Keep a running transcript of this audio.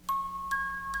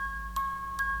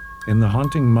In the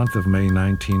haunting month of May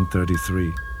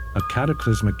 1933, a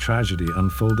cataclysmic tragedy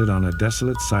unfolded on a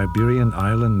desolate Siberian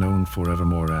island known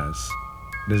forevermore as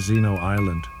Nazino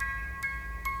Island.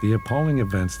 The appalling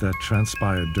events that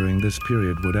transpired during this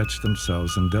period would etch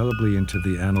themselves indelibly into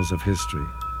the annals of history,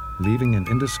 leaving an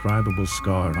indescribable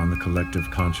scar on the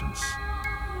collective conscience.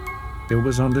 It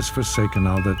was on this forsaken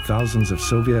isle that thousands of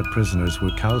Soviet prisoners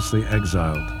were callously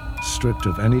exiled, stripped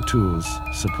of any tools,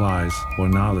 supplies, or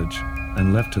knowledge,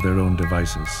 and left to their own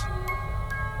devices.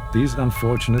 These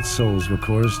unfortunate souls were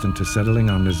coerced into settling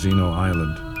on Nazino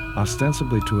Island,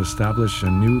 ostensibly to establish a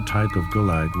new type of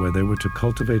gulag where they were to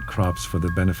cultivate crops for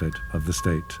the benefit of the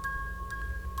state.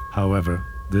 However,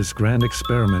 this grand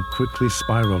experiment quickly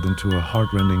spiraled into a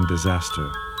heartrending disaster,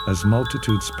 as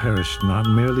multitudes perished not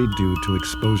merely due to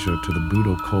exposure to the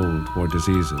brutal cold or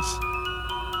diseases,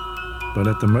 but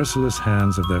at the merciless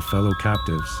hands of their fellow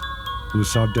captives, who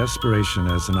saw desperation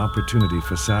as an opportunity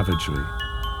for savagery.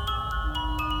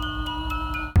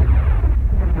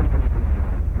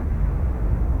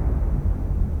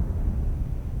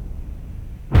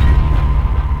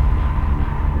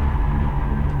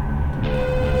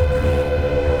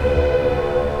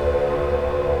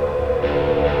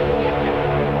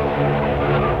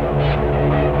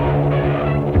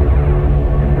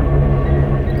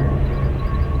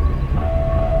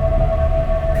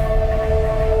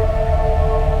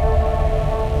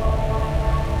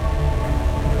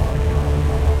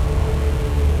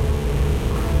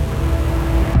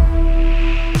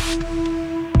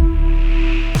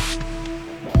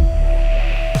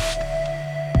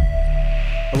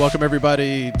 Welcome,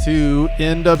 everybody, to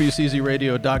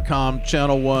NWCZRadio.com,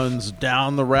 Channel 1's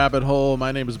Down the Rabbit Hole.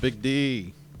 My name is Big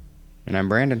D. And I'm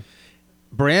Brandon.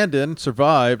 Brandon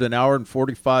survived an hour and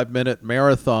 45-minute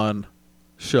marathon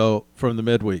show from the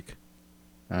midweek.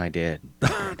 I did.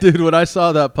 Dude, when I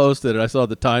saw that posted and I saw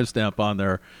the timestamp on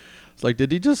there, it's like,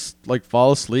 did he just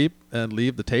fall asleep and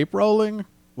leave the tape rolling?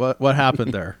 What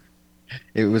happened there?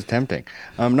 It was tempting.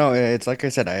 No, it's like I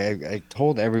said, I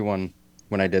told everyone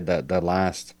when I did the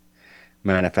last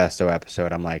manifesto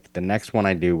episode, I'm like, the next one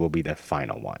I do will be the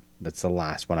final one. That's the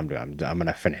last one I'm doing. I'm going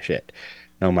to finish it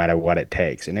no matter what it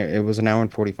takes. And it was an hour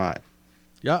and 45.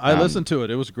 Yeah, I listened to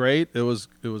it. It was great. It was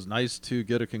nice to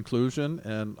get a conclusion,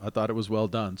 and I thought it was well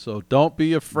done. So don't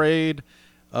be afraid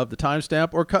of the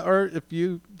timestamp, or if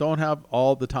you don't have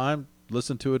all the time,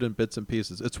 listen to it in bits and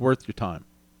pieces. It's worth your time.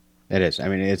 It is. I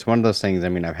mean, it's one of those things. I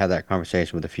mean, I've had that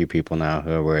conversation with a few people now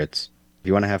where it's, if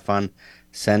you want to have fun,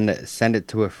 send it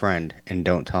to a friend and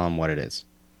don't tell them what it is,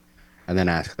 and then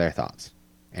ask their thoughts.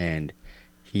 And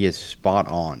he is spot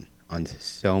on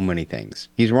so many things.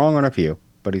 He's wrong on a few,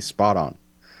 but he's spot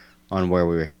on where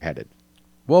we were headed.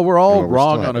 Well, we're all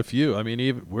wrong on a few. I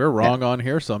mean, we're wrong on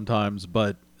here sometimes,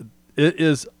 but it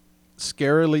is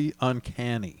scarily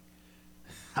uncanny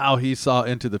how he saw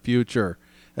into the future,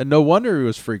 and no wonder he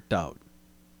was freaked out.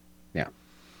 Yeah.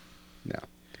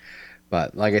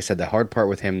 But like I said, the hard part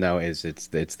with him, though, is it's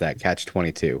that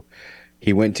catch-22.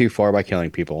 He went too far by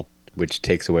killing people, which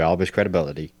takes away all of his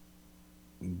credibility,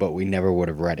 but we never would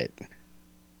have read it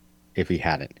if he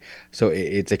hadn't. So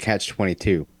it's a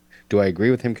catch-22. Do I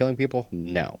agree with him killing people?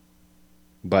 No.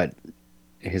 But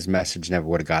his message never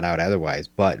would have got out otherwise.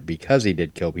 But because he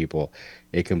did kill people,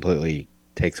 it completely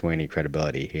takes away any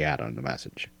credibility he had on the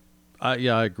message.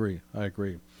 Yeah, I agree.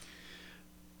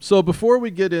 So before we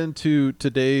get into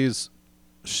today's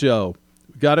show,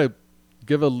 we got to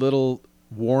give a little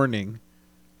warning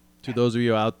to those of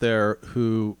you out there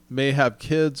who may have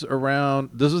kids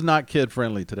around. This is not kid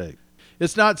friendly today.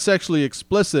 It's not sexually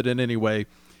explicit in any way,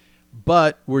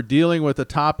 but we're dealing with a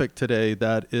topic today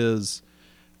that is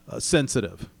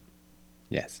sensitive.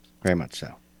 Yes, very much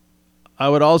so. I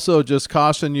would also just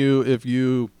caution you, if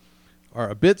you are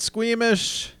a bit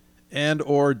squeamish and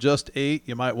or just ate,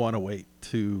 you might want to wait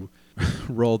to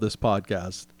roll this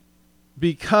podcast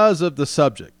because of the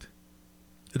subject.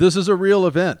 This is a real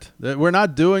event. We're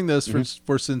not doing this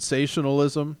for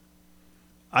sensationalism.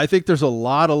 I think there's a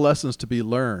lot of lessons to be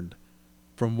learned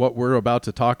from what we're about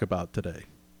to talk about today.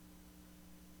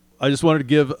 I just wanted to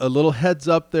give a little heads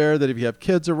up there that if you have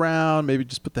kids around, maybe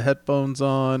just put the headphones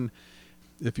on.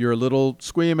 If you're a little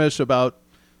squeamish about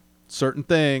certain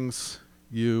things,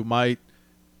 you might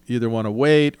either want to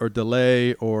wait or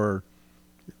delay, or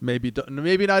maybe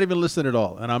not even listen at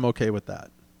all, and I'm okay with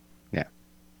that. Yeah.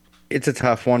 It's a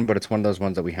tough one, but it's one of those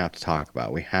ones that we have to talk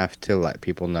about. We have to let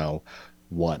people know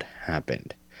what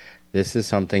happened. This is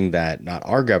something that not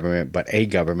our government, but a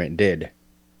government did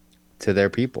to their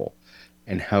people,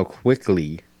 and how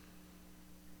quickly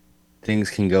things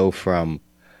can go from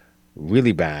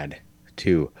really bad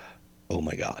to, oh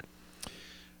my God.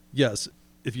 Yes.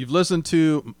 If you've listened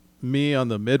to me on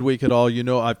the midweek at all, you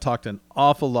know I've talked an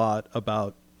awful lot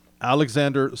about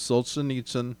Alexander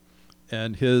Solzhenitsyn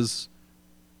and his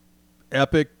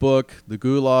epic book, The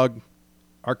Gulag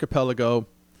Archipelago.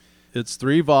 It's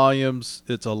 3 volumes.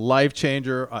 It's a life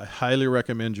changer. I highly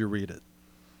recommend you read it.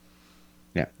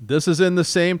 Yeah. This is in the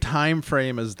same time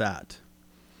frame as that.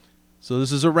 So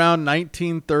this is around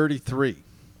 1933.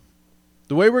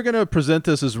 The way we're going to present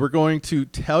this is we're going to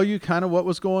tell you kind of what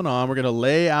was going on. We're going to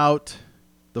lay out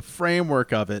the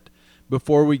framework of it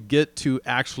before we get to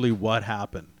actually what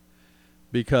happened,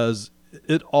 because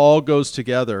it all goes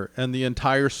together, and the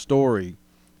entire story,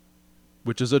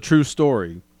 which is a true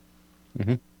story,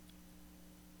 Mm-hmm.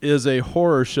 is a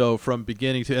horror show from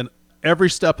beginning to end. Every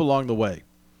step along the way,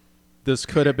 this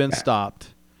could have been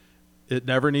stopped. It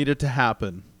never needed to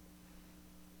happen.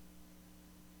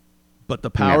 But the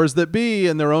powers that be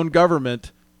in their own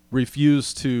government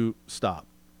refuse to stop.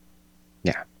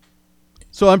 Yeah.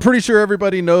 So I'm pretty sure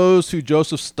everybody knows who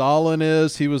Joseph Stalin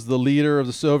is. He was the leader of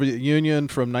the Soviet Union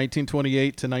from 1928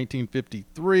 to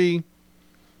 1953.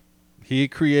 He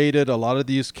created a lot of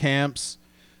these camps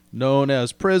known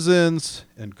as prisons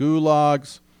and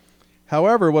gulags.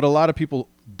 However, what a lot of people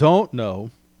don't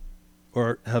know,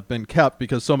 or have been kept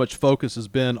because so much focus has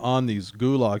been on these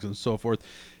gulags and so forth,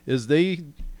 is they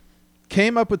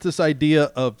came up with this idea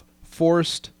of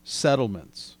forced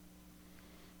settlements.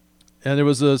 And there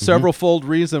was a several-fold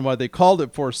reason why they called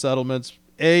it forced settlements.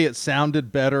 A, it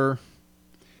sounded better.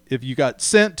 If you got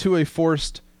sent to a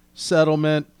forced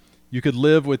settlement, you could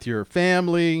live with your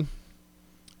family.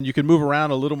 You could move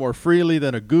around a little more freely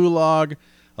than a gulag.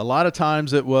 A lot of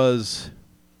times it was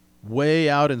way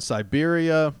out in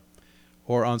Siberia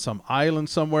or on some island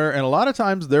somewhere. And a lot of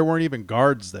times there weren't even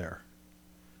guards there.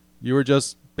 You were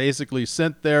just basically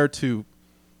sent there to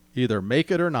either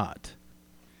make it or not.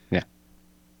 Yeah.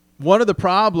 One of the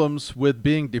problems with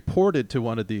being deported to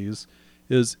one of these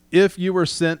is if you were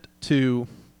sent to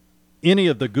any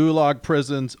of the gulag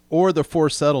prisons or the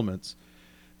forced settlements,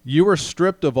 you were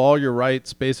stripped of all your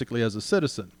rights basically as a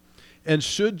citizen. And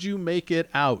should you make it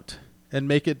out and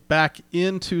make it back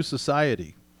into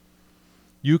society,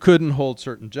 you couldn't hold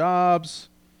certain jobs.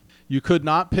 You could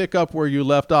not pick up where you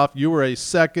left off. You were a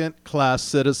second-class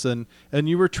citizen, and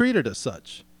you were treated as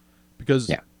such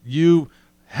because you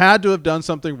had to have done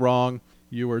something wrong.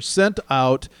 You were sent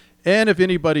out, and if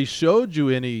anybody showed you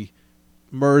any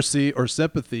mercy or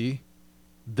sympathy,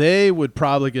 they would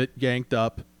probably get yanked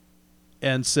up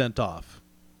and sent off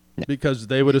because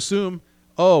they would assume,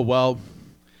 oh, well,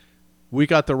 we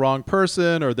got the wrong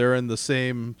person, or they're in the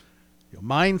same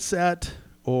mindset,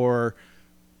 or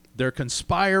they're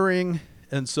conspiring,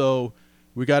 and so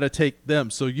we got to take them.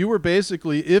 So you were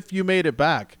basically, if you made it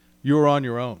back, you were on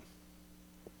your own.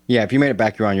 Yeah, if you made it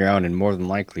back, you're on your own, and more than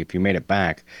likely, if you made it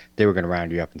back, they were going to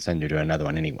round you up and send you to another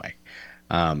one anyway.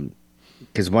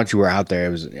 Because once you were out there, it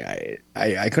was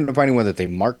I couldn't find anyone that they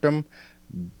marked them,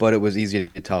 but it was easy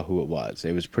to tell who it was.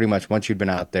 It was pretty much once you'd been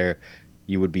out there,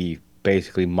 you would be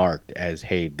basically marked as,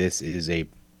 hey, this is a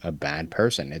bad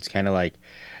person. It's kind of like,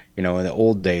 in the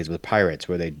old days with pirates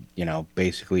where they,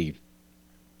 basically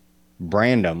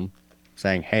brand them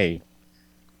saying, hey,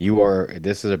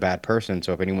 this is a bad person.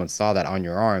 So if anyone saw that on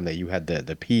your arm that you had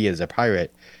the P as a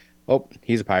pirate, oh,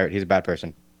 he's a pirate. He's a bad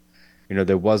person.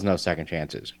 There was no second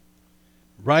chances.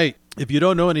 Right. If you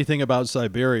don't know anything about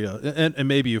Siberia, and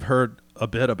maybe you've heard a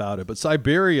bit about it, but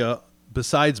Siberia,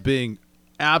 besides being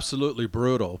absolutely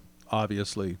brutal,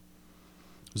 obviously,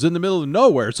 was in the middle of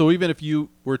nowhere. So even if you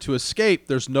were to escape,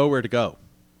 there's nowhere to go.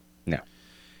 No.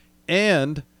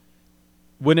 And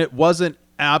when it wasn't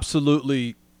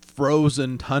absolutely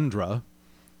frozen tundra,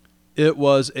 it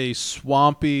was a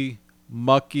swampy,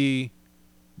 mucky,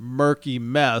 murky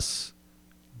mess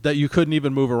that you couldn't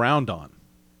even move around on.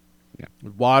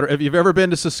 Yeah. Water. If you've ever been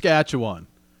to Saskatchewan,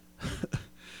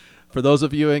 for those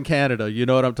of you in Canada, you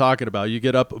know what I'm talking about. You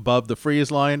get up above the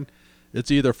freeze line,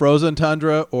 it's either frozen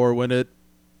tundra, or when it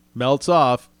melts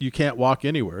off, you can't walk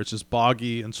anywhere. It's just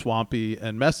boggy and swampy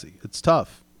and messy. It's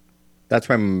tough. That's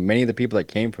why many of the people that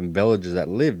came from villages that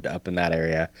lived up in that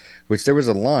area, which there was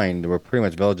a line, there were pretty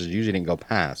much villages you usually didn't go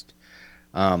past.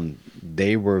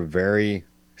 They were very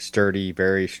sturdy,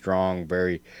 very strong,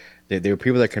 they were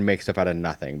people that could make stuff out of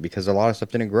nothing because a lot of stuff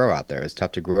didn't grow out there. It was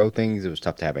tough to grow things. It was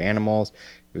tough to have animals.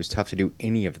 It was tough to do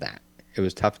any of that. It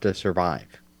was tough to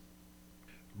survive.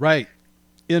 Right.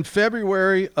 In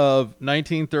February of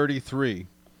 1933,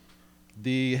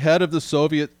 the head of the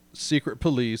Soviet secret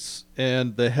police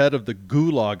and the head of the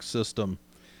Gulag system,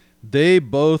 they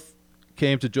both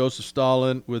came to Joseph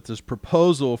Stalin with this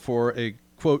proposal for a,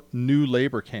 quote, new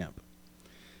labor camp.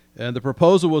 And the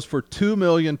proposal was for 2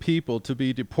 million people to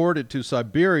be deported to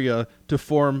Siberia to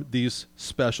form these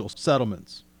special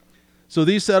settlements. So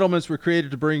these settlements were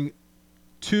created to bring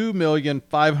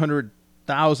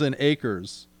 2,500,000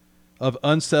 acres of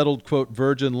unsettled, quote,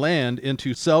 virgin land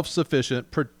into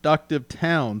self-sufficient, productive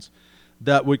towns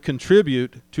that would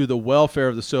contribute to the welfare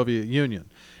of the Soviet Union.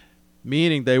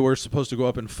 Meaning they were supposed to go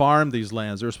up and farm these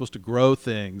lands. They were supposed to grow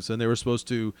things, and they were supposed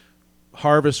to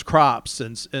harvest crops,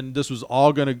 and this was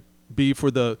all going to be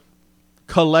for the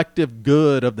collective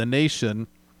good of the nation,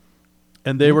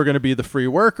 and they were going to be the free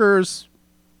workers.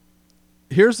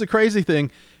 Here's the crazy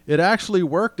thing. It actually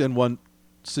worked in one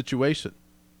situation,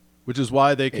 which is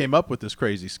why they came up with this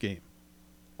crazy scheme.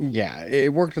 Yeah,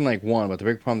 it worked in like one, but the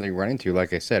big problem that you run into,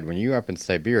 like I said, when you're up in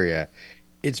Siberia,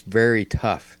 it's very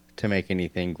tough to make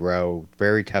anything grow,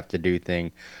 very tough to do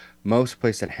things. Most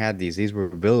places that had these were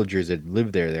villagers that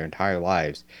lived there their entire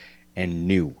lives and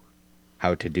knew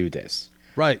how to do this.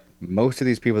 Right. Most of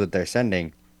these people that they're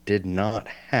sending did not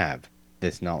have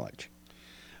this knowledge.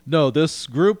 No, this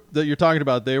group that you're talking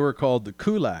about, they were called the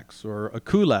kulaks, or a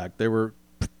kulak. They were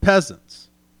peasants.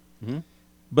 Mm-hmm.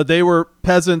 But they were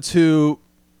peasants who,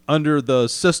 under the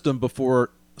system before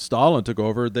Stalin took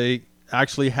over, they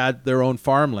actually had their own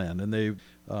farmland, and they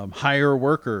hire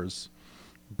workers.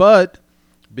 But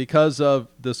because of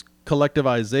this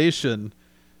collectivization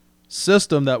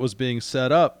system that was being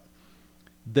set up,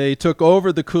 they took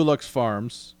over the kulaks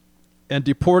farms and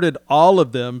deported all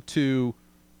of them to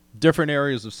different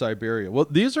areas of Siberia. Well,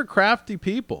 these are crafty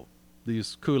people,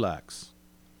 these kulaks.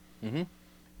 Mm-hmm.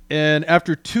 And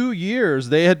after 2 years,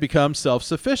 they had become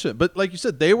self-sufficient. But like you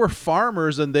said, they were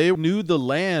farmers, and they knew the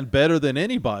land better than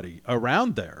anybody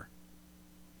around there.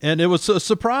 And it was a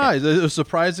surprise. It was a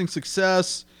surprising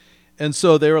success. And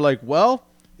so they were like, well,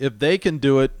 if they can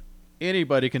do it,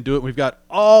 anybody can do it. We've got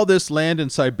all this land in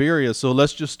Siberia, so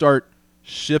let's just start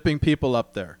shipping people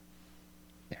up there.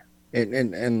 Yeah.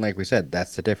 And like we said,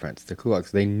 that's the difference. The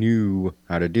kulaks, they knew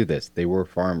how to do this. They were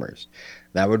farmers.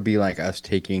 That would be like us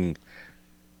taking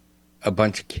a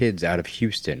bunch of kids out of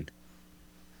Houston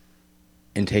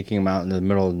and taking them out in the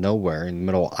middle of nowhere, in the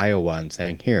middle of Iowa, and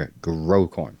saying, here, grow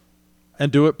corn.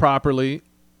 And do it properly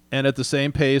and at the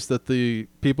same pace that the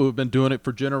people who've been doing it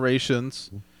for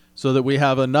generations, so that we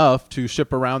have enough to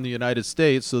ship around the United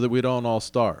States so that we don't all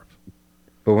starve.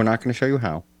 But we're not going to show you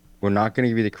how. We're not going to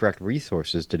give you the correct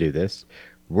resources to do this.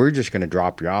 We're just going to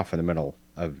drop you off in the middle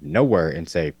of nowhere and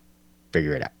say,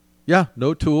 figure it out. Yeah,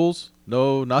 no tools,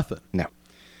 no nothing. No.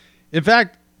 In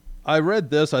fact, I read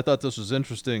this. I thought this was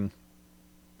interesting.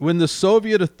 When the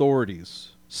Soviet authorities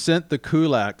sent the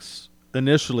kulaks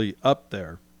initially up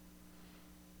there,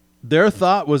 their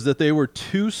thought was that they were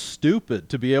too stupid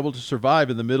to be able to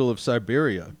survive in the middle of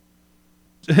Siberia.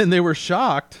 And they were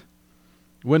shocked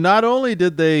when not only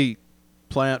did they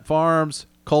plant farms,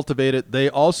 cultivate it,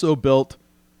 they also built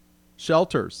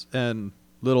shelters and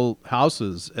little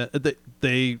houses.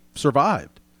 They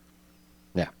survived.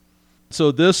 Yeah.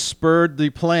 So this spurred the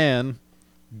plan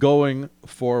going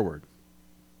forward.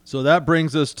 So that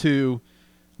brings us to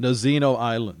Nazino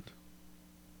Island.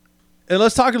 And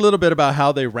let's talk a little bit about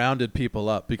how they rounded people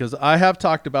up, because I have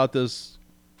talked about this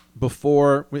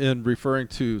before in referring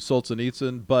to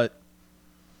Solzhenitsyn, but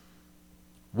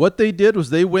what they did was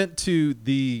they went to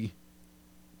the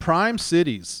prime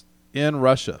cities in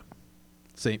Russia,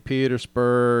 St.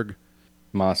 Petersburg,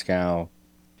 Moscow.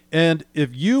 And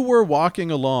if you were walking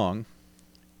along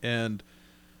and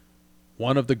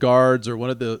one of the guards or one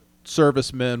of the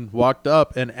servicemen walked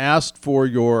up and asked for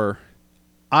your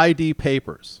ID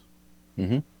papers,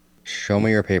 Mm-hmm. Show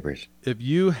me your papers. if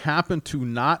you happened to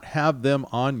not have them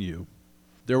on you,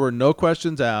 there were no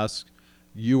questions asked,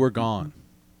 you were gone.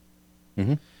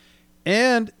 Mm-hmm.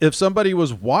 And if somebody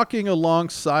was walking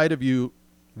alongside of you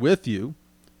with you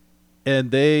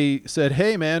and they said,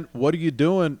 hey, man, what are you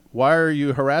doing? Why are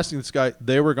you harassing this guy?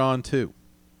 They were gone too.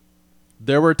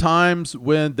 There were times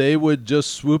when they would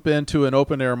just swoop into an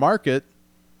open air market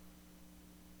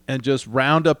and just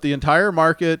round up the entire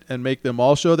market and make them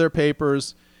all show their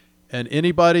papers. And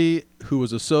anybody who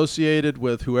was associated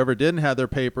with whoever didn't have their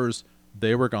papers,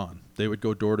 they were gone. They would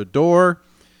go door to door.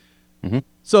 Mm-hmm.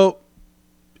 So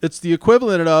it's the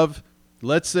equivalent of,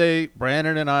 let's say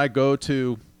Brandon and I go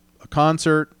to a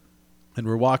concert and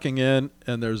we're walking in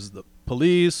and there's the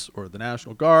police or the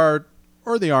National Guard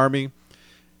or the Army.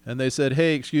 And they said,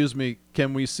 hey, excuse me,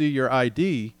 can we see your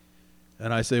ID?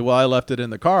 And I say, well, I left it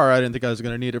in the car. I didn't think I was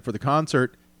going to need it for the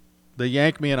concert. They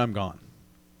yank me and I'm gone.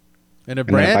 And if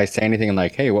And then if I Brand, say anything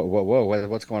like, hey,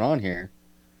 what's going on here?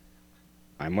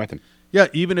 I'm with him. yeah,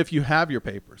 even if you have your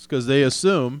papers, because they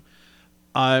assume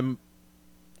I'm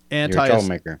You're a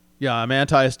troublemaker. Yeah, I'm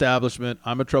anti-establishment.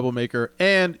 I'm a troublemaker,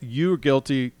 and you're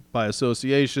guilty by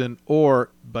association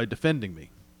or by defending me.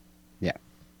 Yeah.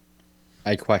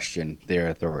 I question their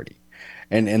authority.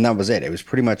 And that was it. It was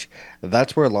pretty much,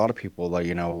 that's where a lot of people, like,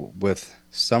 with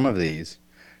some of these,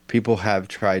 people have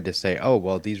tried to say, oh,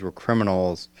 well, these were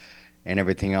criminals and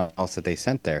everything else that they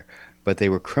sent there. But they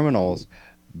were criminals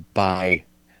by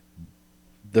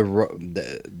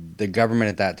the government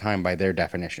at that time, by their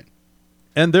definition.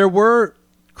 And there were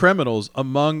criminals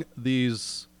among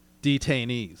these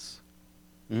detainees.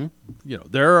 Mm-hmm.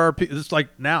 There are, it's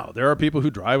like now, there are people who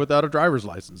drive without a driver's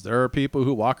license. There are people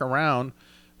who walk around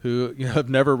who have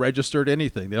never registered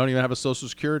anything. They don't even have a social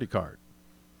security card.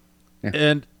 Yeah.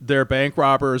 And they're bank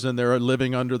robbers and they're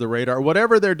living under the radar.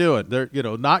 Whatever they're doing, they're,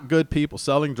 not good people,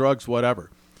 selling drugs,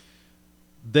 whatever.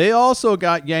 They also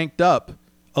got yanked up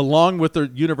along with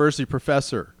a university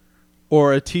professor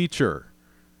or a teacher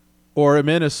or a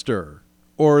minister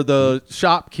or the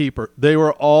shopkeeper. They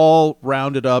were all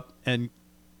rounded up and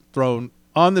thrown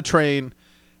on the train.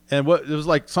 And it was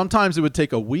like, sometimes it would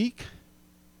take a week.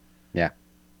 Yeah.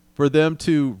 For them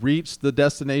to reach the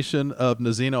destination of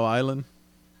Nazino Island.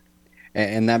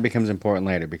 And that becomes important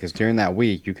later, because during that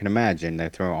week, you can imagine they're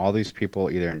throwing all these people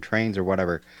either in trains or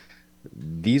whatever.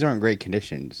 These aren't great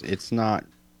conditions.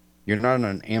 You're not on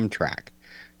an Amtrak.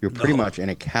 You're pretty much in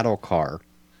a cattle car.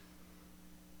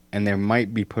 And they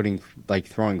might be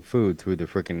throwing food through the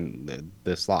freaking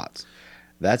the slots.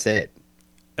 That's it.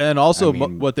 And also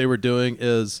what they were doing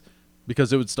is,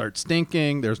 because it would start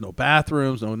stinking, there's no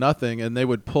bathrooms, no nothing, and they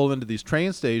would pull into these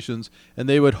train stations and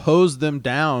they would hose them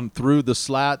down through the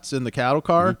slats in the cattle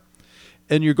car. Mm-hmm.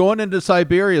 And you're going into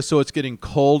Siberia, so it's getting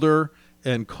colder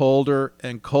and colder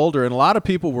and colder. And a lot of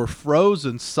people were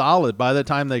frozen solid by the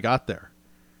time they got there.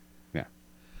 Yeah.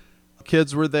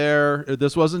 Kids were there.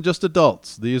 This wasn't just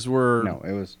adults. These were... No,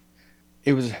 it was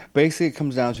basically, it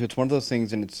comes down to, it's one of those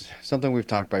things, and it's something we've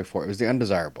talked about before. It was the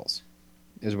undesirables.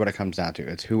 Is what it comes down to.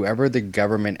 It's whoever the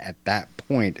government at that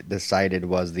point decided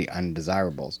was the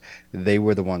undesirables. They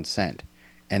were the ones sent.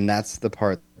 And that's the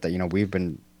part that, we've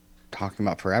been talking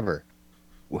about forever.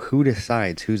 Who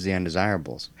decides who's the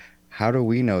undesirables? How do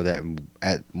we know that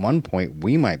at one point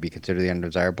we might be considered the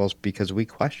undesirables because we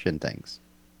question things?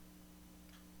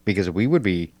 Because we would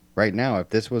be, right now, if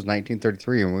this was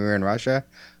 1933 and we were in Russia,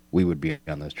 we would be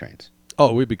on those trains.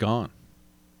 Oh, we'd be gone.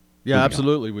 Yeah,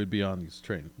 absolutely. We'd be on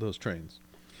those trains.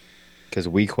 Because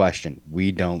we question.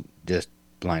 We don't just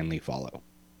blindly follow.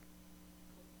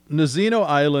 Nazino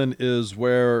Island is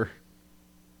where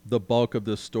the bulk of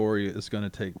this story is going to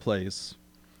take place.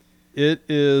 It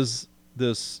is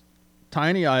this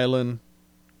tiny island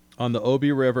on the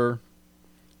Obi River.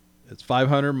 It's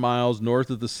 500 miles north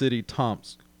of the city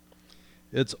Tomsk.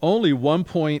 It's only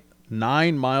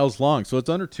 1.9 miles long, so it's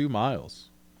under 2 miles.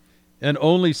 And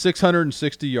only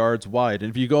 660 yards wide. And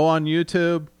if you go on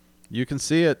YouTube, you can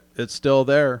see it. It's still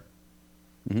there.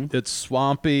 Mm-hmm. It's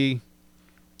swampy.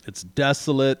 It's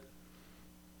desolate.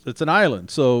 It's an island.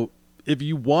 So if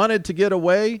you wanted to get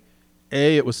away,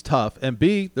 A, it was tough. And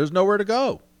B, there's nowhere to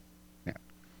go. Yeah.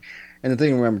 And the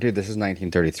thing, remember, too, this is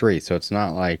 1933. So it's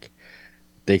not like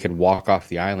they could walk off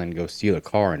the island, go steal a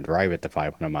car, and drive it the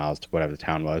 500 miles to whatever the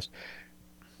town was.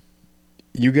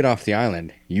 You get off the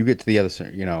island. You get to the other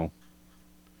side,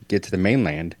 get to the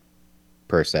mainland,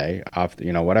 per se, off,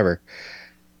 whatever.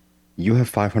 You have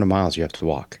 500 miles you have to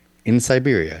walk in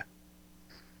Siberia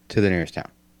to the nearest town.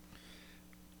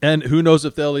 And who knows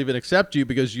if they'll even accept you,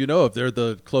 because if they're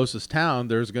the closest town,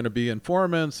 there's going to be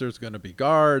informants, there's going to be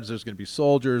guards, there's going to be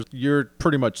soldiers. You're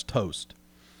pretty much toast.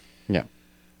 Yeah.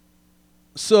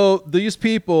 So these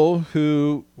people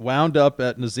who wound up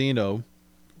at Nazino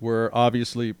were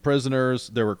obviously prisoners.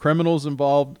 There were criminals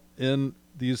involved in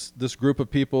this group of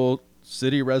people,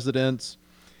 city residents,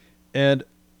 and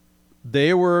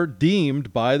they were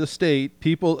deemed by the state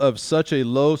people of such a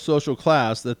low social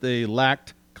class that they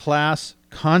lacked class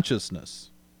consciousness.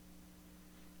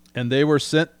 And they were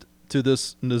sent to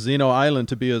this Nazino Island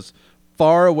to be as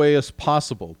far away as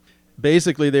possible.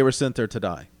 Basically, they were sent there to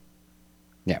die.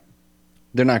 Yeah.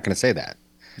 They're not going to say that.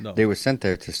 No. They were sent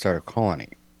there to start a colony.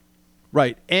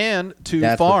 Right. And to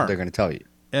That's farm. what they're going to tell you.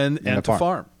 And to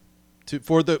farm.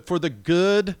 For the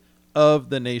good of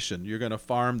the nation. You're going to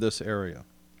farm this area.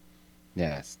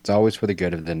 Yes. It's always for the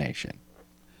good of the nation.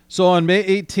 So on May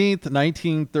 18th,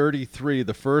 1933,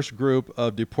 the first group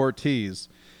of deportees,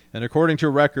 and according to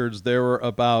records, there were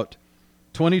about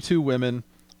 22 women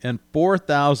and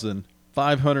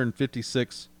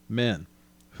 4,556 men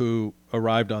who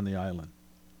arrived on the island.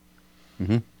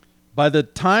 Mm-hmm. By the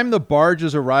time the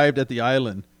barges arrived at the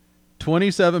island,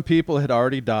 27 people had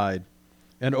already died.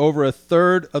 and over a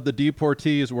third of the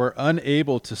deportees were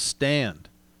unable to stand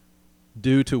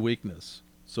due to weakness.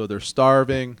 So they're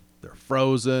starving, they're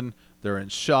frozen, they're in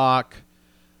shock,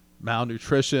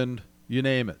 malnutrition, you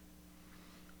name it.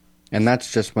 And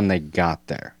that's just when they got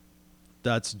there.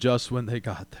 That's just when they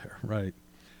got there, right?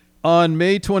 On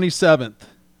May 27th,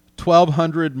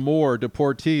 1,200 more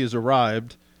deportees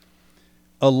arrived,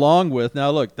 along with, now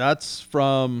look, that's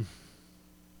from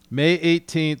May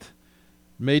 18th,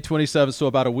 May 27th, so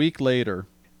about a week later.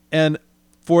 And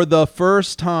for the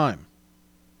first time,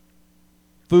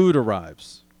 food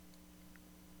arrives.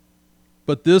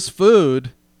 But this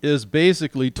food is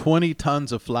basically 20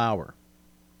 tons of flour.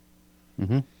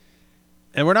 Mm-hmm.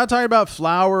 And we're not talking about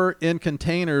flour in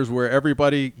containers where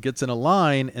everybody gets in a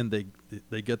line and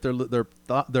they get their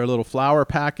little flour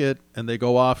packet and they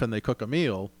go off and they cook a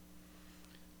meal.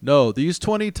 No, these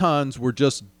 20 tons were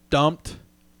just dumped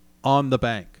on the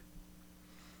bank.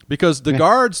 Because the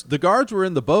guards were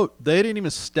in the boat. They didn't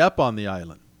even step on the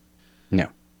island. No.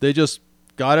 They just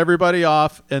got everybody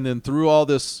off and then threw all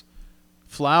this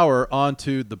flour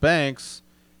onto the banks.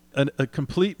 A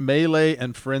complete melee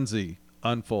and frenzy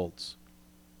unfolds.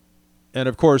 And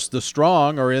of course, the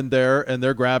strong are in there and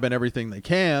they're grabbing everything they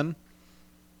can.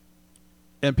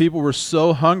 And people were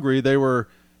so hungry, they were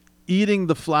eating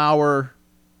the flour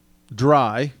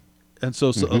dry. And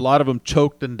so a lot of them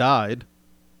choked and died.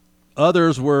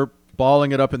 Others were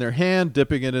balling it up in their hand,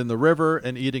 dipping it in the river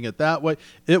and eating it that way.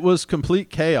 It was complete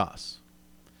chaos.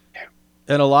 Yeah.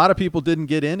 And a lot of people didn't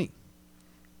get any.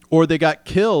 Or they got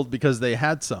killed because they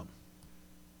had some.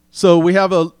 So we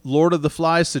have a Lord of the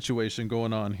Flies situation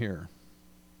going on here.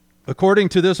 According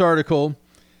to this article,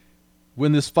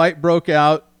 when this fight broke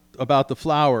out about the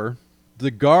flour,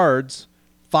 the guards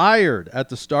fired at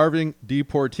the starving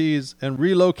deportees and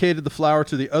relocated the flour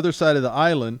to the other side of the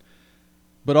island,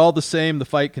 but all the same, the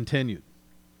fight continued.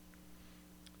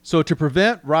 So to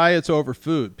prevent riots over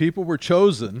food, people were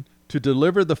chosen to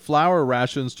deliver the flour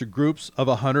rations to groups of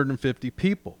 150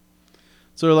 people.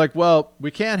 So they're like, well, we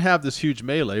can't have this huge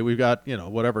melee. We've got,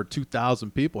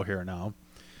 2,000 people here now.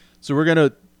 So we're going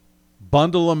to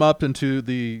bundle them up into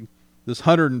this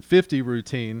 150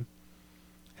 routine.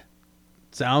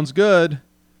 Sounds good.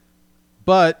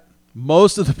 But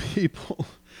most of the people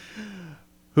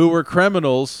who were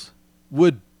criminals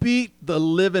would beat the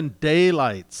living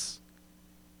daylights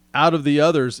out of the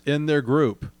others in their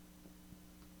group.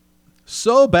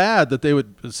 So bad that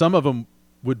some of them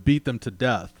would beat them to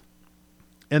death.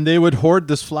 And they would hoard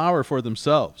this flour for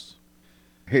themselves.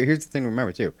 Here's the thing to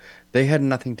remember, too. They had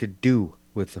nothing to do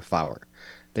with the flour.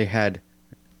 They had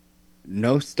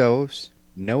no stoves,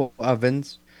 no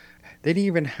ovens. They didn't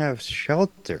even have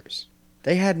shelters.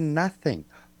 They had nothing.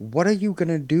 What are you going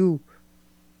to do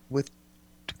with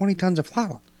 20 tons of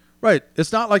flour? Right.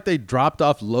 It's not like they dropped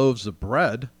off loaves of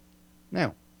bread.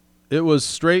 No. It was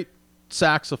straight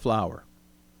sacks of flour.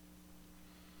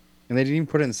 And they didn't even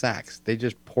put it in sacks. They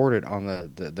just poured it on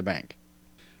the bank.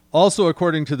 Also,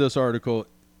 according to this article,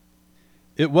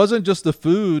 it wasn't just the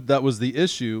food that was the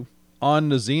issue on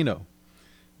Nazino.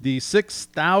 The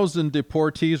 6,000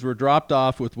 deportees were dropped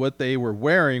off with what they were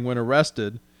wearing when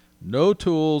arrested. No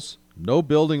tools, no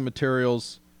building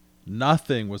materials,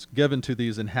 nothing was given to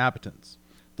these inhabitants.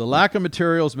 The lack of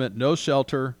materials meant no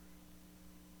shelter,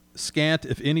 scant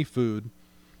if any food,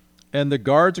 and the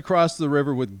guards across the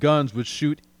river with guns would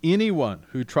shoot anyone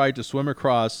who tried to swim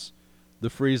across the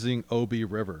freezing Obi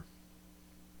River.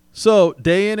 So,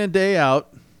 day in and day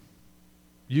out,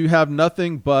 you have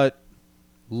nothing but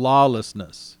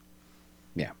lawlessness.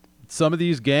 Yeah. Some of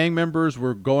these gang members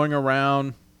were going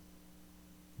around,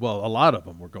 well, a lot of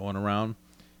them were going around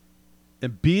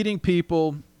and beating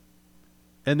people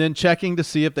and then checking to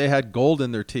see if they had gold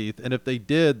in their teeth. And if they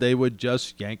did, they would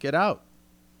just yank it out.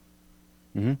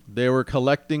 Mm-hmm. They were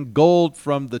collecting gold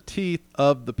from the teeth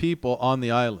of the people on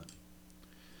the island.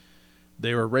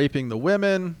 They were raping the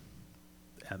women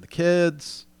and the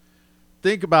kids.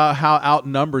 Think about how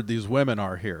outnumbered these women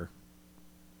are here.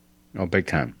 Oh, big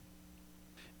time.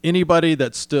 Anybody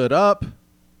that stood up,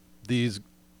 these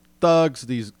thugs,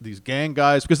 these gang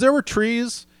guys, because there were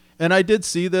trees, and I did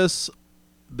see this.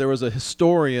 There was a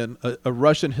historian, a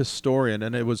Russian historian,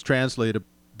 and it was translated.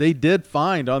 They did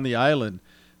find on the island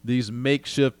these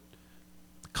makeshift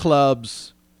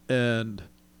clubs and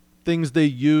things they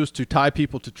used to tie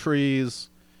people to trees,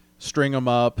 string them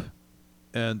up,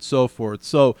 and so forth.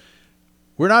 So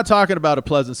we're not talking about a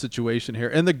pleasant situation here.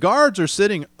 And the guards are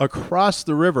sitting across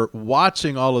the river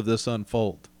watching all of this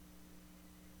unfold.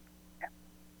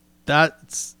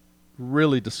 That's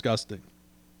really disgusting.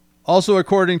 Also,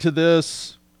 according to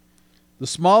this, the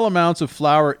small amounts of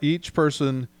flour each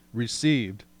person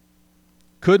received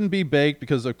couldn't be baked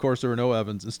because, of course, there were no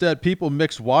ovens. Instead, people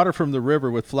mixed water from the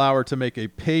river with flour to make a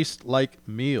paste-like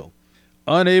meal.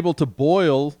 Unable to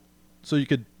boil so you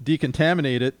could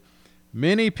decontaminate it,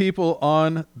 many people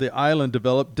on the island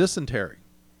developed dysentery,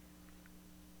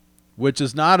 which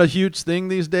is not a huge thing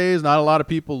these days. Not a lot of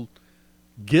people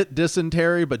get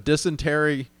dysentery, but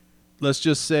dysentery, let's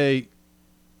just say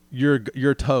you're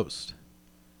toast.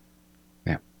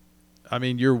 Yeah. I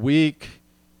mean, you're weak.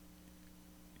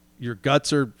 Your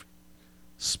guts are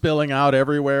spilling out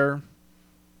everywhere.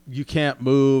 You can't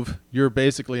move. You're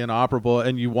basically inoperable,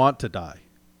 and you want to die.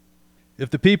 If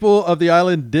the people of the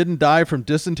island didn't die from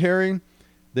dysentery,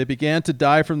 they began to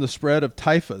die from the spread of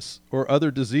typhus or other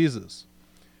diseases,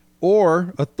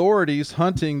 or authorities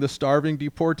hunting the starving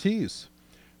deportees.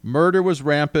 Murder was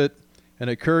rampant and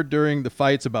occurred during the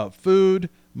fights about food,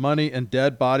 money, and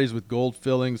dead bodies with gold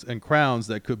fillings and crowns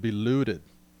that could be looted.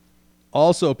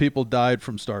 Also, people died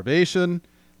from starvation,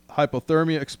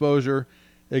 hypothermia exposure,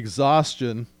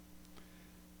 exhaustion,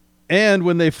 and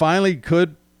when they finally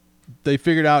they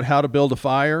figured out how to build a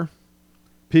fire,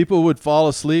 people would fall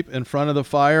asleep in front of the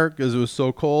fire because it was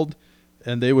so cold,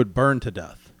 and they would burn to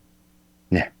death.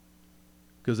 Yeah.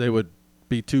 Because they would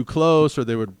be too close, or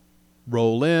they would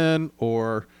roll in,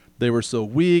 or they were so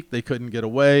weak they couldn't get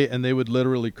away, and they would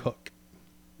literally cook.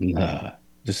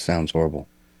 This sounds horrible.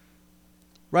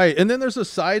 Right. And then there's a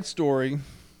side story,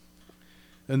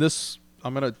 and this,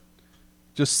 I'm going to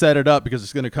just set it up because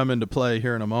it's going to come into play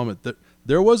here in a moment. That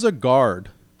there was a guard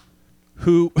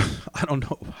who, I don't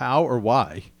know how or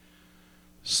why,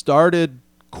 started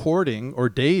courting or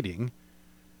dating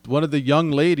one of the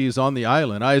young ladies on the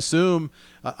island. I assume,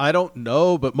 I don't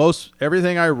know, but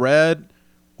everything I read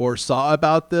or saw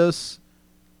about this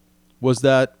was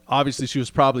that obviously she was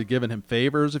probably giving him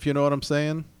favors, if you know what I'm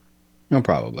saying. No,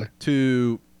 probably.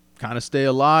 To kind of stay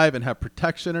alive and have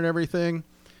protection and everything.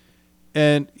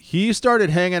 And he started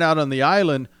hanging out on the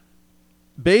island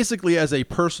basically as a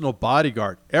personal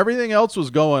bodyguard. Everything else was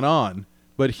going on,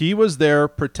 but he was there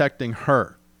protecting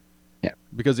her. Yeah.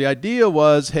 Because the idea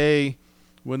was, hey,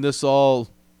 when this all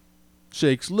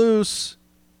shakes loose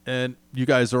and you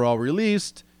guys are all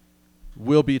released,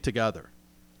 we'll be together.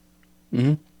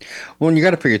 Mm-hmm. Well, and you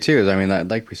got to figure too, is, I mean,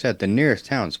 like we said, the nearest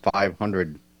town's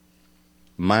 500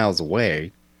 miles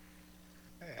away.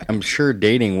 I'm sure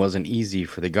dating wasn't easy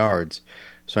for the guards.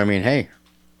 So, I mean, hey,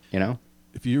 you know.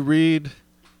 If you read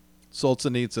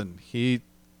Solzhenitsyn, he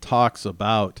talks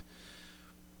about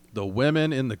the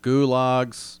women in the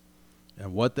gulags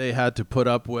and what they had to put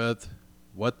up with,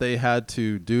 what they had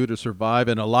to do to survive.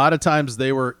 And a lot of times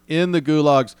they were in the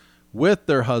gulags with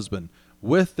their husband,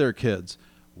 with their kids,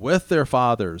 with their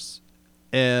fathers.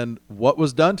 And what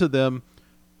was done to them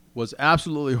was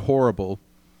absolutely horrible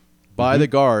by the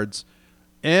guards.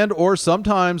 And or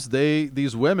sometimes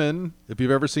these women, if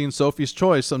you've ever seen Sophie's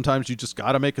Choice, sometimes you just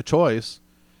got to make a choice.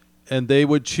 And they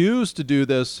would choose to do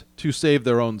this to save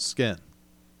their own skin,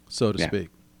 so to speak.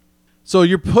 So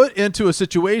you're put into a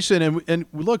situation, and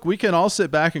look, we can all sit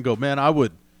back and go, man, I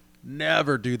would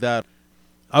never do that.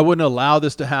 I wouldn't allow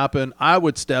this to happen. I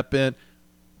would step in.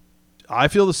 I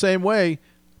feel the same way,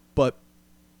 but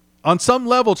on some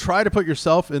level, try to put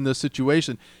yourself in this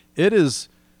situation. It is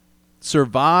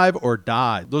survive or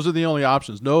die. Those are the only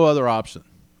options. No other option.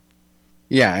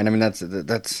 Yeah, and I mean,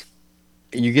 that's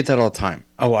you get that all the time.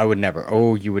 Oh, I would never.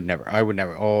 Oh, you would never. I would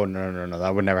never. Oh, no,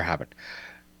 that would never happen.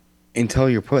 Until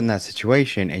you're put in that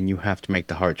situation and you have to make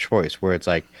the hard choice where it's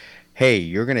like, hey,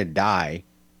 you're going to die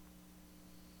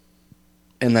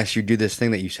unless you do this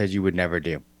thing that you said you would never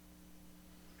do.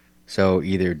 So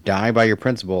either die by your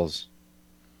principles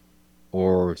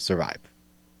or survive.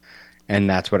 And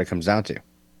that's what it comes down to.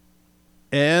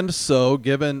 And so,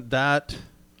 given that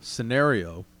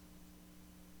scenario,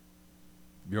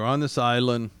 you're on this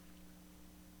island.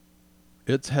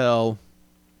 It's hell.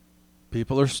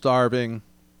 People are starving.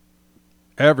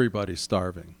 Everybody's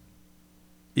starving.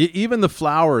 Even the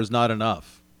flour is not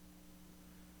enough.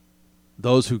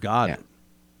 Those who got it.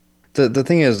 The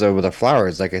thing is, though, with the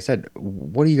flowers, like I said,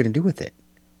 what are you going to do with it?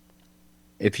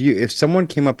 If someone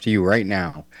came up to you right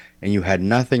now and you had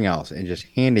nothing else and just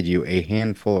handed you a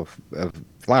handful of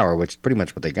flour, which is pretty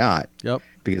much what they got,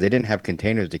 because they didn't have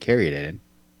containers to carry it in,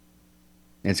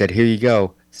 and said, here you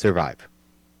go, survive.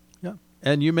 Yeah,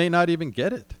 and you may not even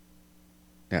get it.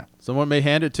 Yeah. Someone may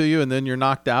hand it to you, and then you're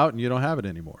knocked out, and you don't have it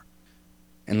anymore.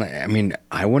 And, I mean,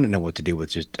 I wouldn't know what to do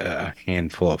with just a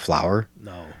handful of flour.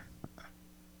 No.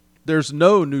 There's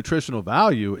no nutritional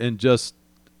value in just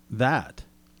that.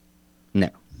 No.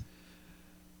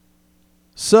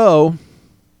 So,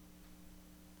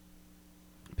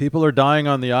 people are dying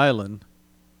on the island.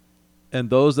 And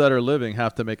those that are living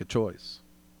have to make a choice.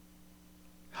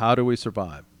 How do we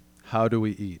survive? How do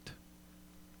we eat?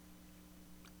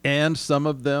 And some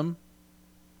of them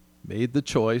made the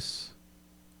choice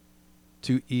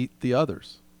to eat the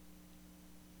others.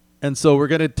 And so we're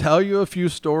going to tell you a few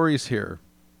stories here.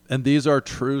 And these are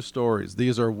true stories.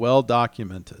 These are well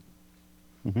documented.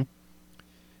 Mhm.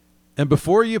 And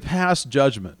before you pass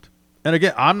judgment, and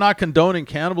again, I'm not condoning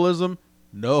cannibalism.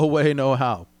 No way, no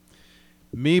how.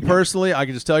 Me personally, I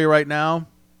can just tell you right now,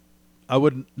 I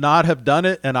would not have done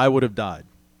it and I would have died.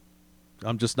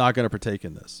 I'm just not going to partake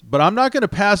in this. But I'm not going to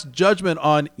pass judgment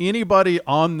on anybody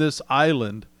on this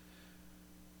island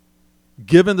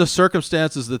given the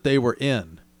circumstances that they were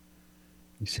in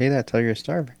You say that till you're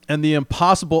starving. and the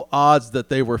impossible odds that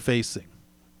they were facing.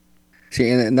 See,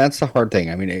 and that's the hard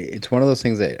thing. I mean, it's one of those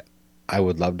things that I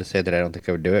would love to say that I don't think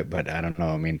I would do it, but I don't know.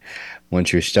 I mean,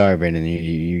 once you're starving and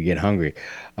you get hungry,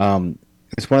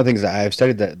 it's one of the things that I've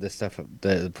studied the stuff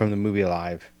from the movie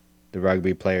Alive, the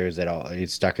rugby players that all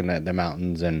he's stuck in the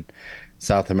mountains and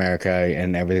South America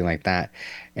and everything like that.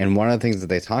 And one of the things that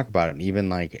they talk about, and even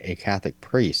like a Catholic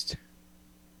priest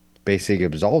basically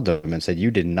absolved him and said,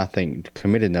 "You did nothing,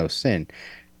 committed no sin,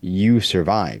 you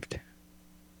survived."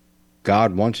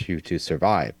 God wants you to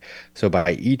survive. So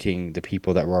by eating the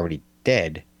people that were already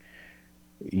dead,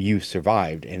 you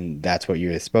survived, and that's what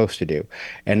you're supposed to do.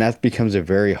 And that becomes a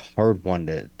very hard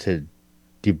one to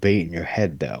debate in your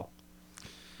head, though.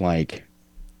 Like,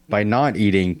 by not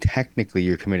eating, technically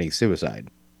you're committing suicide,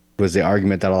 was the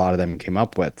argument that a lot of them came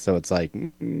up with. So it's like,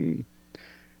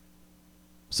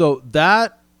 So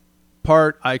that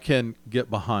part I can get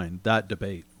behind, that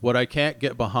debate. What I can't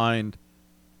get behind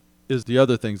is the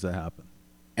other things that happen.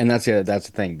 and that's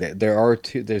the thing.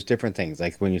 There's different things.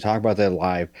 Like when you talk about the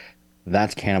live,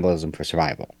 that's cannibalism for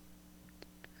survival.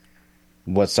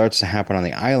 What starts to happen on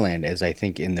the island is, I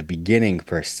think in the beginning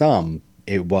for some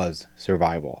it was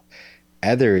survival.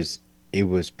 Others, it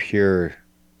was pure,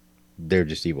 they're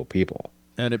just evil people.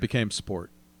 And it became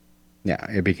sport. Yeah,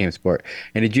 it became sport.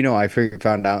 And did you know,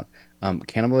 found out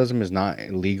cannibalism is not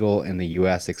illegal in the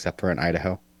US except for in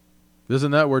Idaho?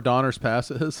 Isn't that where Donner's Pass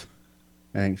is?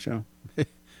 I think so.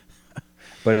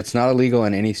 But it's not illegal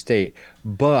in any state,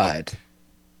 but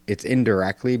it's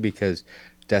indirectly because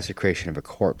desecration of a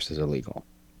corpse is illegal.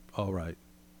 Oh, right.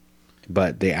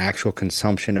 But the actual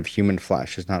consumption of human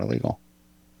flesh is not illegal.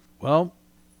 Well,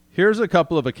 here's a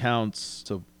couple of accounts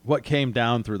of what came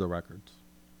down through the records.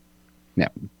 Yeah.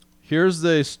 Here's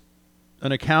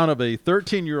an account of a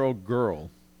 13-year-old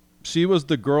girl. She was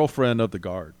the girlfriend of the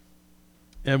guard.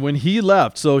 And when he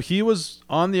left, so he was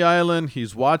on the island,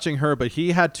 he's watching her, but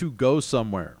he had to go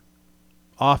somewhere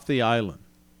off the island.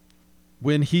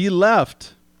 When he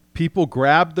left, people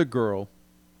grabbed the girl,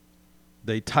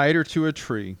 they tied her to a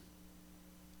tree,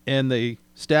 and they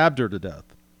stabbed her to death.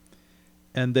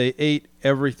 And they ate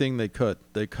everything they could.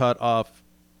 They cut off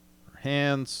her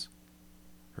hands,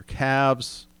 her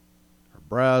calves, her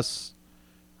breasts,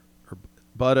 her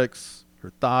buttocks,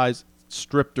 her thighs,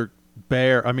 stripped her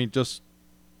bare. I mean, just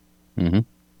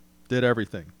did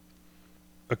everything.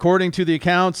 According to the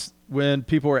accounts, when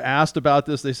people were asked about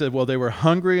this, they said, well, they were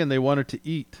hungry and they wanted to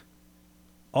eat.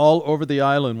 All over the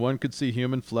island, one could see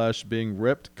human flesh being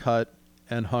ripped, cut,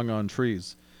 and hung on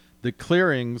trees. The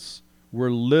clearings were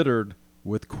littered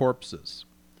with corpses.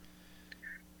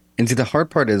 And see, the hard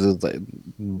part is like,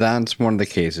 that's one of the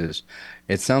cases.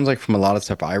 It sounds like from a lot of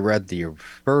stuff I read, the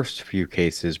first few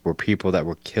cases were people that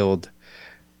were killed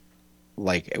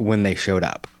like when they showed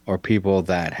up, or people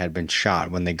that had been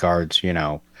shot when the guards,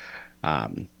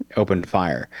 opened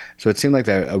fire. So it seemed like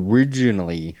that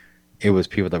originally it was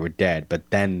people that were dead, but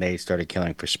then they started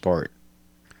killing for sport.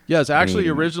 Yes, actually,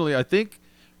 originally, I think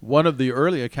one of the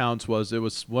early accounts was it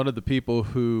was one of the people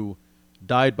who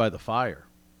died by the fire.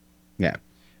 Yeah.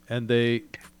 And they,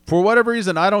 for whatever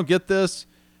reason, I don't get this,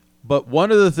 but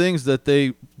one of the things that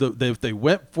they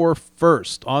went for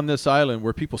first on this island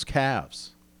were people's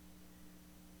calves.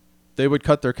 They would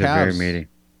cut their calves. They're very meaty.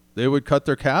 They would cut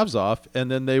their calves off, and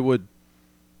then they would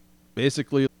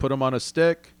basically put them on a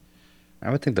stick. I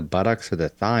would think the buttocks or the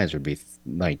thighs would be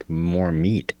like more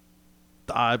meat.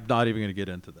 I'm not even going to get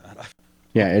into that.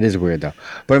 Yeah, it is weird though.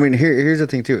 But I mean, here's the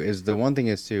thing too, is the one thing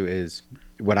is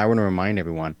what I want to remind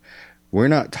everyone, we're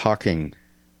not talking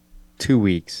 2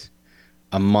 weeks,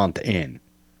 a month in.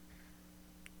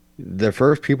 The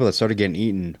first people that started getting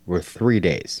eaten were 3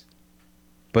 days.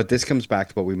 But this comes back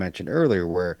to what we mentioned earlier,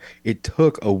 where it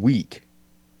took a week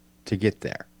to get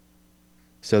there.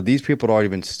 So these people had already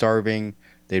been starving.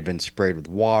 They'd been sprayed with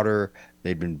water.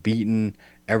 They'd been beaten,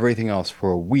 everything else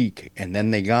for a week. And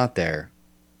then they got there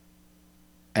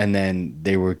and then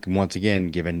they were once again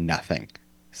given nothing.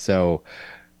 So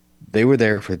they were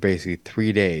there for basically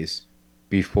 3 days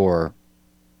before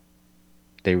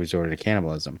they resorted to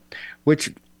cannibalism,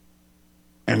 which,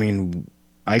 I mean,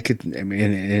 I mean,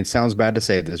 and it sounds bad to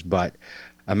say this, but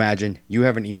imagine you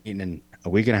haven't eaten in a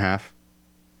week and a half,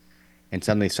 and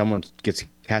suddenly someone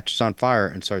catches on fire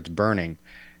and starts burning.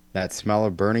 That smell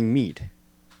of burning meat,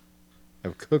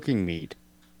 of cooking meat.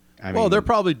 I Well, they're mean,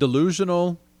 probably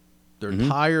delusional. They're mhm,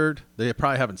 tired. They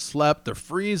probably haven't slept. They're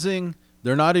freezing.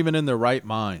 They're not even in their right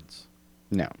minds.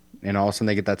 no. And all of a sudden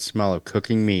they get that smell of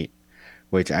cooking meat,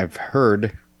 which I've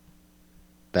heard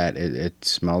that it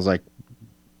smells like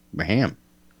ham.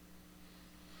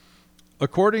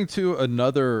 According to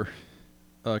another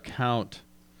account,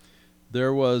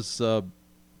 there was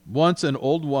once an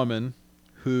old woman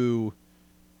who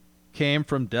came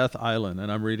from Death Island,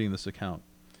 and I'm reading this account.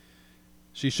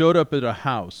 She showed up at a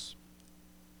house,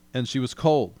 and she was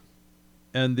cold.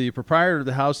 And the proprietor of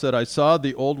the house said, I saw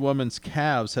the old woman's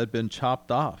calves had been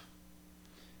chopped off.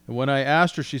 And when I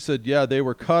asked her, she said, yeah, they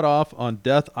were cut off on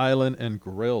Death Island and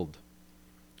grilled.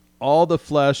 All the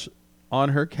flesh on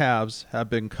her calves had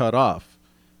been cut off,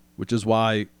 which is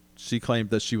why she claimed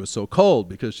that she was so cold,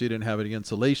 because she didn't have any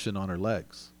insulation on her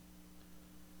legs.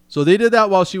 So they did that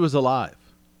while she was alive.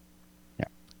 Yeah.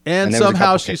 And And there was a somehow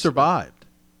couple she cases. survived.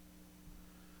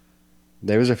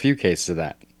 There was a few cases of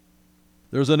that.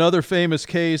 There's another famous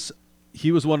case.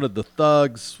 He was one of the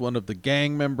thugs, one of the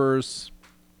gang members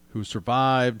who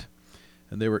survived,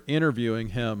 and they were interviewing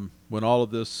him when all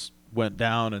of this went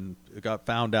down and it got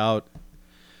found out.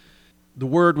 The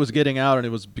word was getting out and it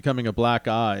was becoming a black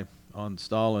eye on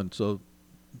Stalin. So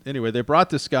anyway, they brought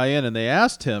this guy in and they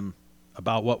asked him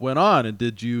about what went on. And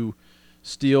did you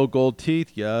steal gold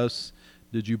teeth? Yes.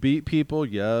 Did you beat people?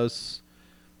 Yes.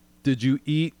 Did you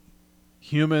eat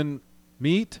human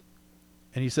meat?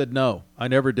 And he said, no, I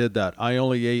never did that. I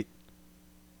only ate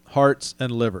hearts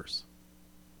and livers.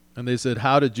 And they said,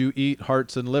 how did you eat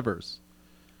hearts and livers?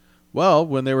 Well,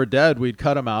 when they were dead, we'd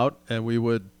cut them out and we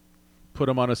would put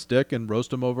them on a stick and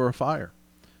roast them over a fire.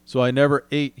 So I never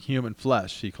ate human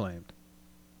flesh, he claimed.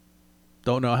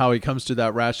 Don't know how he comes to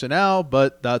that rationale,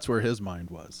 but that's where his mind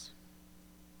was.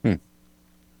 Hmm.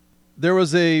 There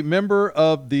was a member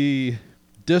of the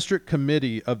district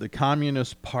committee of the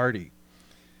Communist Party,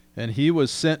 and he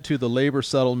was sent to the labor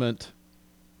settlement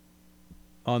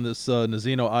on this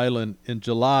Nazino Island in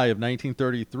July of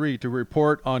 1933 to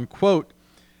report on, quote,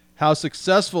 how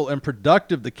successful and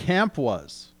productive the camp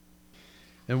was.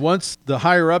 And once the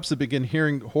higher-ups had begun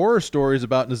hearing horror stories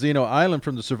about Nazino Island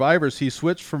from the survivors, he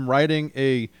switched from writing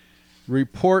a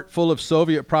report full of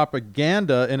Soviet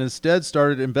propaganda and instead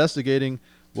started investigating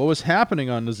what was happening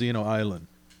on Nazino Island.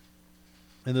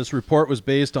 And this report was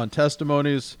based on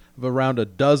testimonies of around a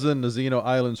dozen Nazino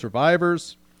Island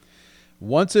survivors.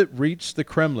 Once it reached the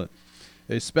Kremlin,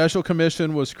 a special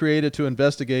commission was created to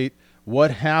investigate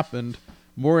what happened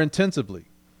more intensively.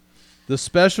 The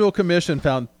special commission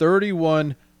found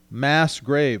 31 mass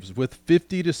graves with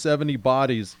 50 to 70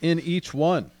 bodies in each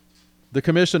one. The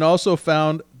commission also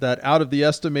found that out of the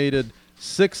estimated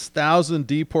 6,000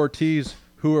 deportees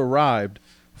who arrived,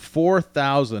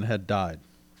 4,000 had died.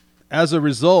 As a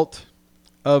result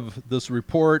of this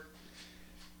report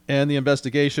and the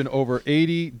investigation, over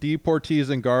 80 deportees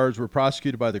and guards were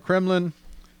prosecuted by the Kremlin.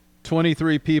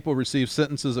 23 people received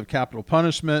sentences of capital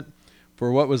punishment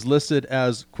for what was listed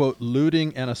as, quote,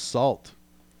 looting and assault.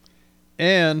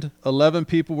 And 11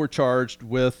 people were charged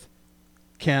with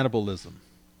cannibalism.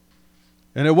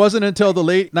 And it wasn't until the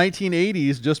late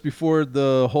 1980s, just before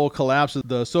the whole collapse of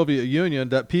the Soviet Union,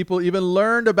 that people even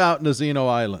learned about Nazino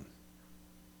Island.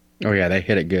 Oh yeah, they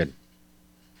hit it good.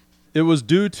 It was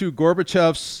due to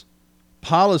Gorbachev's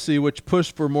policy, which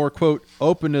pushed for more, quote,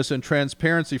 openness and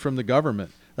transparency from the government.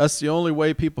 That's the only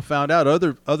way people found out.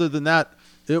 Other than that,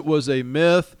 it was a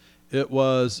myth. It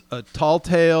was a tall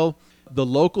tale. The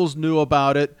locals knew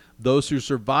about it. Those who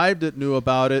survived it knew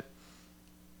about it.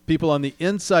 People on the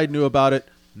inside knew about it.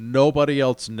 Nobody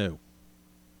else knew.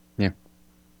 Yeah.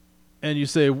 And you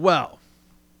say, well,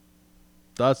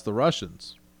 that's the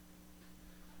Russians.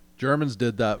 Germans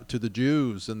did that to the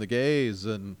Jews and the gays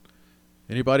and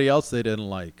anybody else they didn't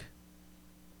like.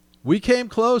 We came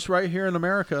close right here in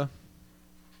America.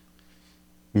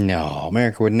 No,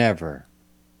 America would never.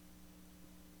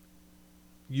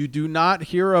 You do not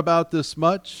hear about this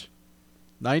much.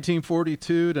 1942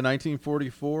 to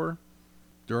 1944,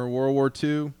 during World War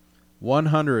II,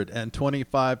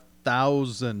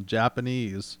 125,000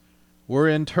 Japanese were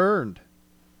interned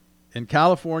in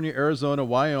California, Arizona,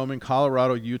 Wyoming,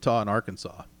 Colorado, Utah, and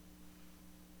Arkansas.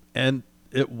 And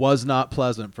it was not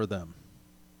pleasant for them.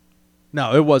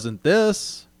 Now, it wasn't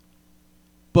this,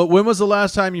 but when was the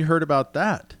last time you heard about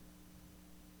that?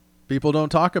 People don't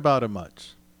talk about it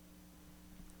much.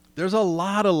 There's a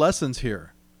lot of lessons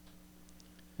here.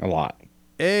 A lot.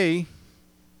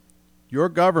 Your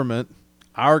government,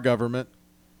 our government,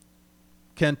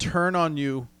 can turn on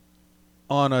you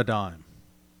on a dime.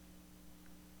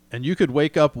 And you could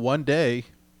wake up one day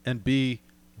and be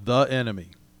the enemy.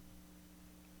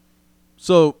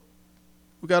 So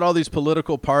we got all these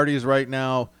political parties right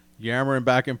now yammering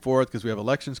back and forth because we have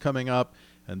elections coming up,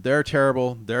 and they're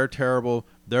terrible, they're terrible,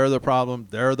 they're the problem,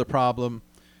 they're the problem.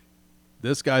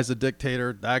 This guy's a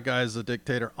dictator, that guy's a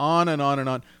dictator, on and on and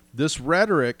on. This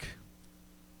rhetoric,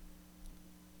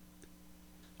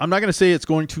 I'm not going to say it's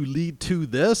going to lead to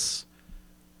this,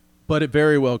 but it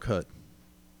very well could.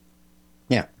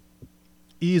 Yeah.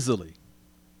 Easily.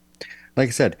 Like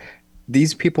I said,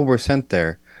 these people were sent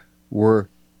there were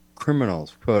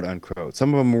criminals, quote unquote.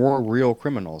 Some of them were real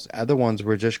criminals. Other ones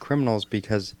were just criminals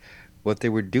because what they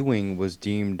were doing was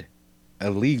deemed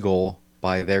illegal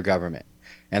by their government.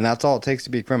 And that's all it takes to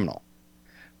be a criminal.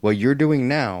 What you're doing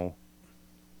now,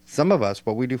 some of us,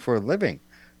 what we do for a living,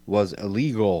 was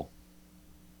illegal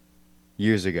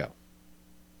years ago.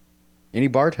 Any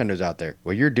bartenders out there,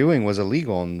 what you're doing was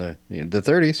illegal in the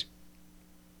 30s.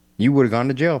 You would have gone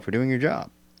to jail for doing your job.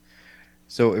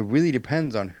 So it really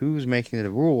depends on who's making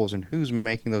the rules and who's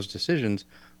making those decisions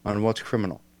on what's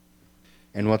criminal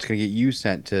and what's going to get you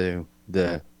sent to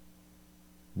the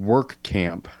work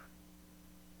camp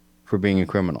for being a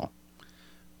criminal.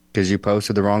 Because you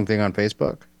posted the wrong thing on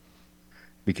Facebook?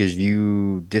 Because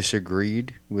you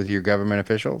disagreed with your government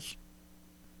officials?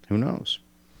 Who knows?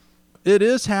 It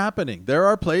is happening. There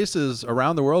are places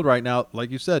around the world right now, like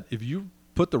you said, if you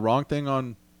put the wrong thing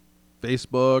on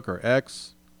Facebook or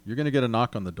X, you're going to get a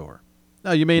knock on the door.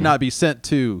 Now, you may not be sent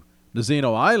to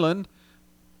Nazino Island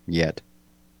Yet.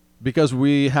 because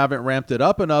we haven't ramped it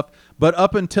up enough, but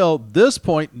up until this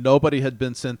point, nobody had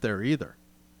been sent there either.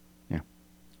 Yeah.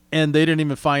 And they didn't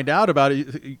even find out about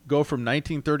it. You go from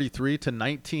 1933 to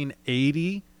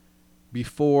 1980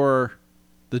 before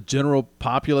the general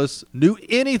populace knew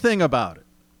anything about it.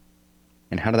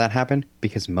 And how did that happen?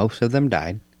 Because most of them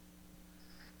died.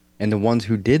 And the ones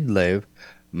who did live,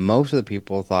 most of the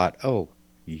people thought, oh,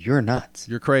 you're nuts.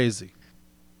 You're crazy.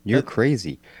 You're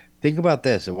crazy. Think about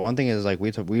this. One thing is, like,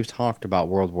 we've talked about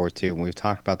World War II, and we've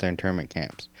talked about the internment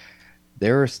camps.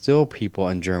 There are still people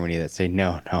in Germany that say,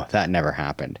 no, that never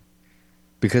happened.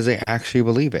 Because they actually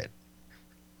believe it.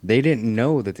 They didn't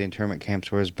know that the internment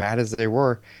camps were as bad as they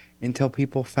were until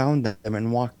people found them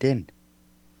and walked in.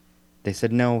 They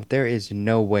said, no, there is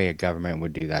no way a government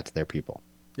would do that to their people.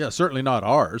 Yeah, certainly not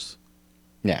ours.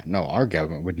 Yeah, no, our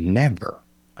government would never.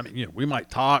 I mean, we might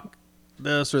talk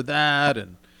this or that,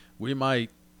 and we might,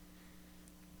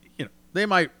 they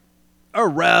might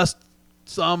arrest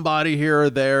somebody here or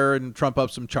there and trump up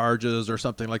some charges or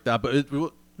something like that, but it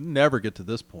will never get to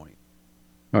this point.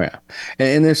 Oh, yeah.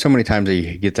 And there's so many times that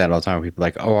you get that all the time. People are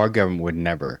like, oh, our government would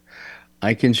never.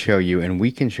 I can show you, and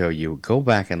we can show you, go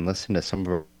back and listen to some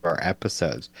of our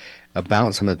episodes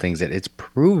about some of the things that it's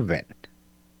proven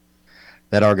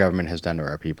that our government has done to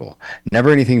our people.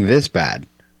 Never anything this bad.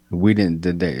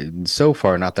 So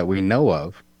far, not that we know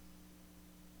of,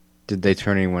 did they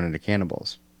turn anyone into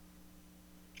cannibals.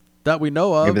 That we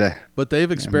know of, Maybe but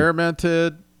they've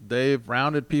experimented, they've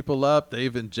rounded people up,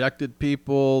 they've injected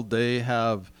people, they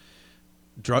have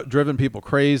driven people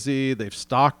crazy, they've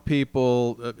stalked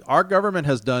people. Our government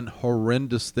has done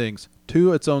horrendous things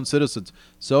to its own citizens.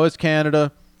 So has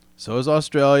Canada, so has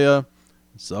Australia,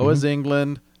 so has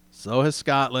England, so has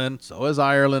Scotland, so has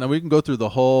Ireland, and we can go through the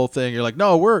whole thing. You're like,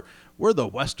 no, we're the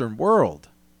Western world.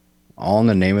 all in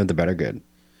the name of the better good.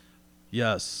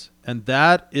 Yes, and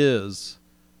that is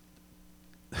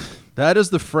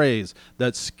the phrase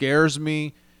that scares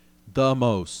me the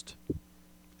most.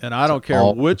 And I don't care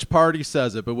which party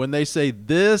says it, but when they say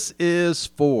this is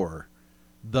for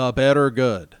the better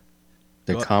good,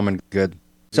 The common good.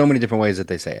 So many different ways that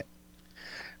they say it.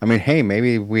 I mean, hey,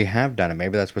 maybe we have done it.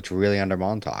 Maybe that's what's really under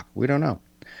Montauk. We don't know.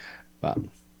 But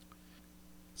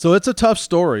so it's a tough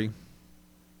story.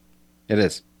 it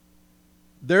is.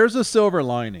 There's a silver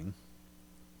lining.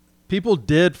 People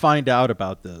did find out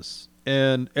about this.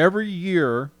 And every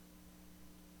year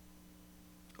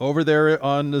over there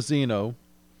on Nazino,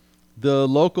 the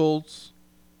locals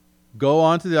go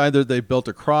onto the island. They built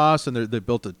a cross and they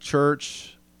built a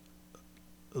church,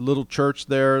 a little church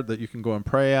there that you can go and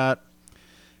pray at.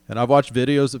 And I've watched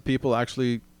videos of people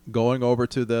actually going over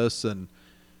to this and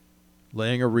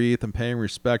laying a wreath and paying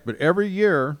respect. But every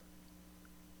year,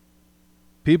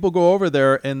 people go over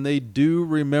there and they do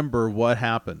remember what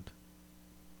happened.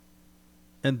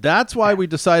 And that's why we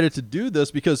decided to do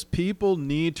this, because people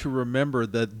need to remember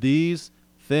that these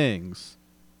things,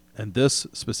 and this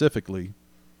specifically,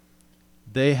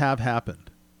 they have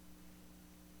happened.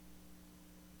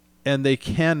 And they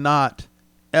cannot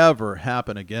ever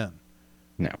happen again.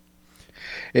 No.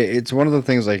 It's one of the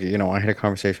things, like, I had a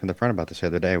conversation with a friend about this the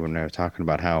other day when they were talking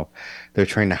about how they're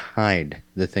trying to hide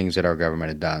the things that our government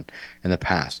had done in the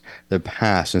past,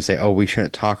 and say, oh, we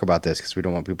shouldn't talk about this because we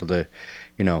don't want people to,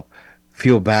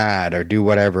 feel bad or do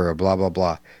whatever or blah, blah,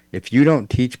 blah. If you don't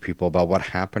teach people about what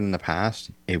happened in the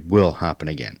past, it will happen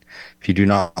again. If you do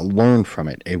not learn from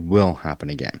it, it will happen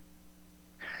again.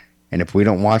 And if we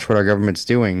don't watch what our government's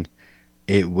doing,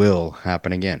 it will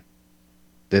happen again.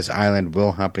 This island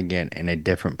will happen again in a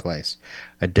different place,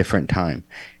 a different time,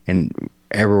 and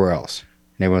everywhere else.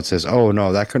 And everyone says, oh,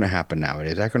 no, that couldn't happen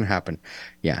nowadays. That couldn't happen.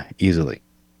 Yeah, easily.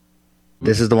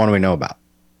 This is the one we know about.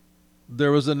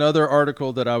 There was another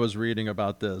article that I was reading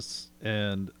about this,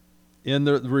 and in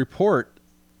the report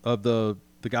of the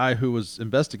guy who was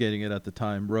investigating it at the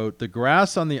time wrote, the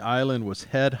grass on the island was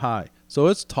head high. So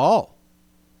it's tall.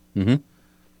 Mm-hmm.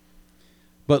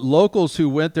 But locals who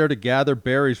went there to gather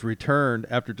berries returned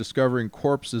after discovering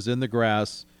corpses in the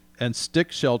grass and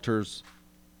stick shelters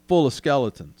full of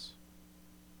skeletons.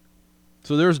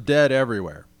 So there's dead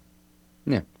everywhere.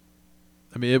 Yeah.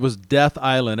 I mean, it was Death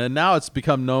Island, and now it's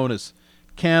become known as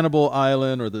Cannibal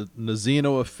Island or the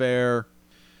Nazino Affair.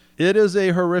 It is a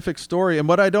horrific story. And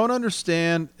what I don't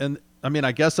understand, and I mean,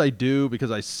 I guess I do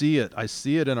because I see it. I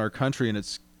see it in our country, and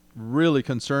it's really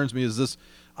concerns me, is this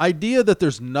idea that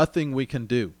there's nothing we can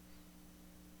do.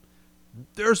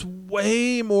 There's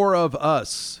way more of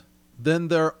us than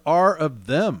there are of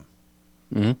them.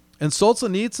 Mm-hmm. And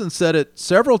Solzhenitsyn said it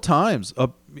several times.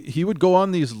 He would go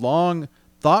on these long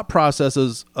thought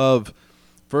processes of,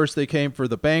 first they came for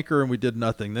the banker and we did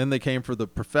nothing. Then they came for the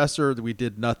professor, we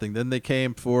did nothing. Then they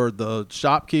came for the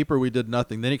shopkeeper, we did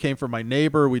nothing. Then he came for my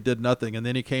neighbor, we did nothing. And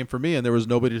then he came for me, and there was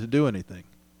nobody to do anything.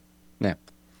 Yeah.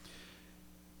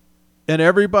 And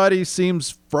everybody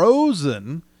seems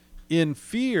frozen in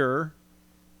fear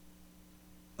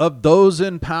of those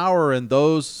in power and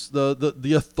those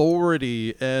the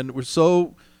authority, and we're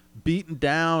so beaten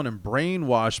down and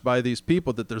brainwashed by these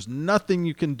people that there's nothing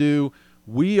you can do.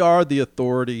 We are the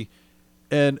authority,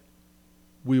 and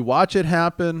we watch it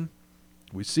happen.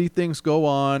 We see things go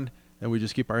on, and we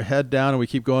just keep our head down and we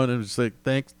keep going and just like,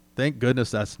 thank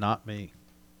goodness that's not me.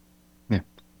 Yeah.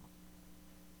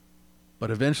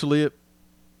 But eventually it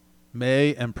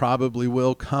may and probably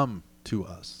will come to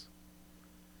us.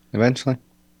 Eventually.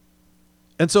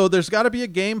 And so there's got to be a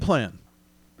game plan.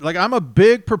 Like, I'm a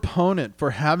big proponent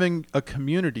for having a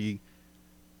community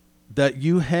that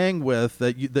you hang with,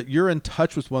 that you're in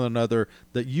touch with one another,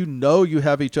 that you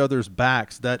have each other's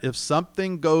backs, that if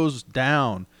something goes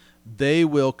down, they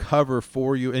will cover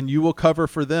for you and you will cover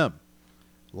for them.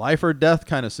 Life or death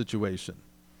kind of situation.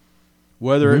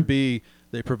 Whether it be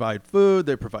they provide food,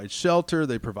 they provide shelter,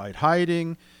 they provide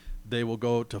hiding, they will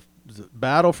go to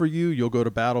battle for you, you'll go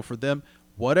to battle for them.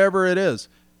 Whatever it is,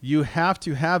 you have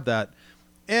to have that.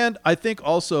 And I think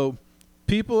also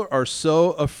people are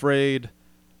so afraid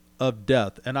of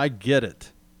death, and I get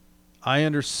it. I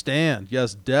understand.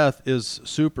 Yes, death is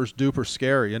super duper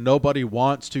scary, and nobody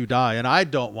wants to die, and I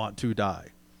don't want to die.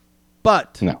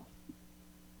 But No.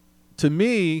 to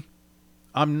me,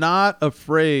 I'm not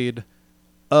afraid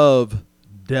of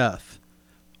death.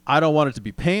 I don't want it to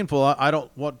be painful. I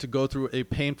don't want to go through a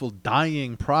painful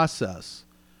dying process.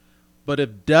 But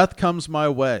if death comes my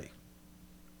way,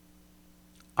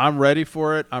 I'm ready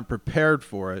for it. I'm prepared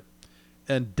for it.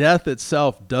 And death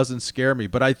itself doesn't scare me.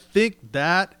 But I think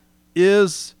that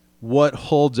is what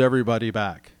holds everybody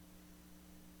back.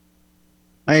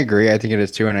 I agree. I think it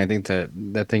is too. And I think that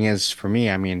the thing is, for me,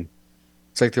 I mean,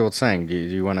 it's like the old saying, do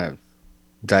you want to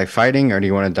die fighting or do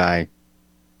you want to die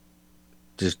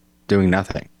just doing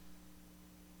nothing?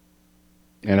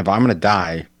 And if I'm going to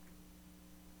die,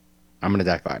 I'm going to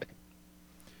die fighting.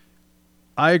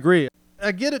 I agree.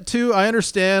 I get it too. I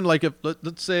understand. Like, if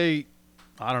let's say,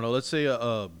 I don't know, let's say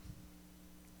a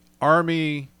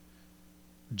army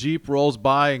Jeep rolls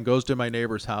by and goes to my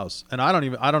neighbor's house, and I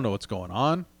don't know what's going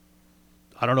on.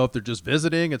 I don't know if they're just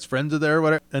visiting, it's friends of theirs,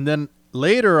 whatever. And then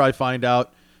later I find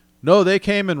out, no, they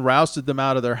came and rousted them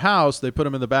out of their house. They put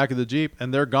them in the back of the Jeep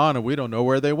and they're gone and we don't know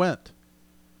where they went.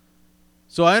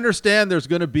 So I understand there's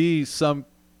going to be some,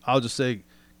 I'll just say,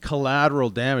 collateral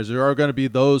damage. There are going to be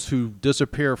those who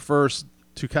disappear first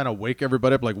to kind of wake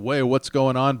everybody up, like, wait, what's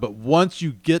going on? But once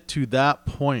you get to that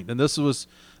point, and this was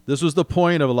the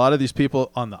point of a lot of these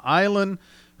people on the island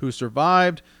who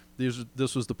survived,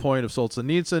 This was the point of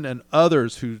Solzhenitsyn and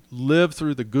others who lived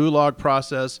through the Gulag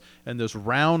process and this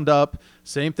roundup.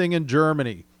 Same thing in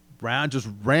Germany, just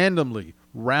randomly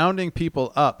rounding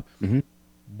people up.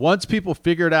 Once people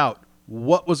figured out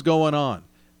what was going on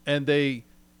and they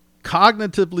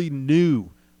cognitively knew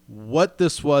what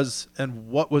this was and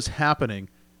what was happening,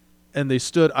 and they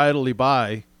stood idly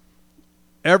by,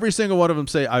 every single one of them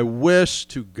say, I wish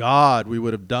to God we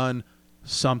would have done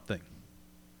something.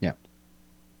 Yeah.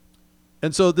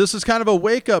 And so this is kind of a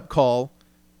wake-up call,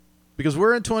 because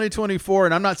we're in 2024,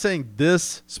 and I'm not saying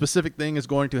this specific thing is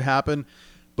going to happen,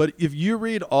 but if you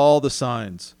read all the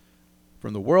signs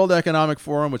from the World Economic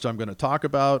Forum, which I'm going to talk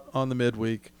about on the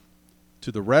midweek,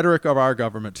 to the rhetoric of our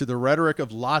government, to the rhetoric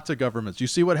of lots of governments. You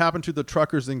see what happened to the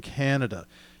truckers in Canada.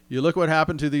 You look what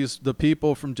happened to the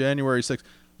people from January 6th.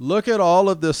 Look at all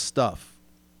of this stuff.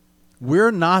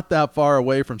 We're not that far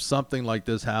away from something like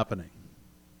this happening,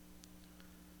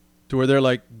 to where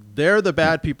they're the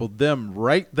bad people, them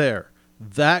right there,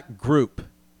 that group.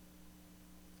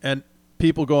 And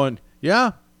people going,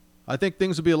 yeah, I think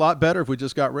things would be a lot better if we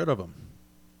just got rid of them.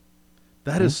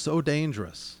 That is so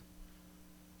dangerous.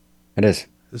 It is.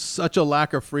 There's such a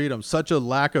lack of freedom, such a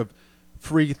lack of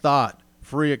free thought,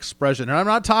 free expression. And I'm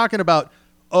not talking about,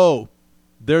 oh,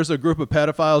 there's a group of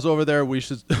pedophiles over there, we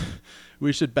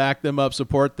should back them up,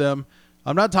 support them.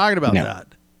 I'm not talking about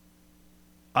that.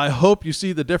 I hope you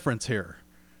see the difference here.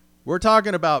 We're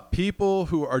talking about people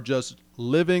who are just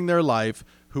living their life,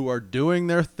 who are doing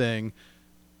their thing.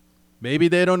 Maybe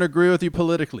they don't agree with you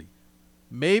politically.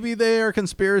 Maybe they are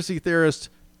conspiracy theorists,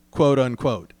 quote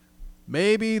unquote.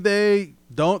 Maybe they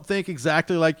don't think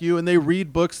exactly like you and they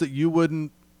read books that you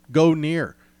wouldn't go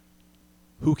near.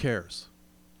 Who cares?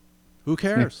 Who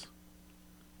cares?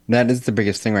 That is the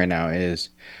biggest thing right now, is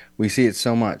we see it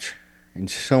so much, and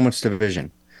so much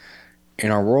division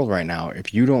in our world right now.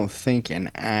 If you don't think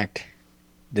and act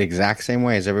the exact same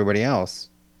way as everybody else,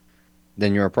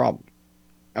 then you're a problem.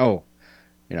 Oh,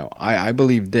 I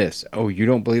believe this. Oh, you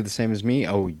don't believe the same as me?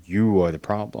 Oh, you are the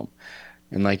problem.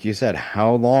 And like you said,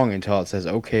 how long until it says,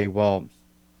 okay, well,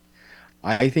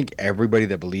 I think everybody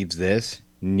that believes this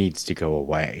needs to go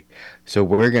away. So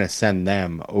we're going to send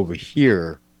them over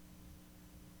here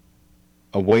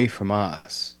away from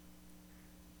us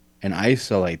and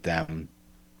isolate them,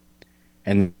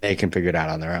 and they can figure it out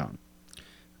on their own.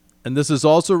 And this is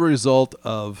also a result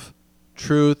of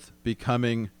truth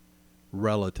becoming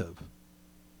relative.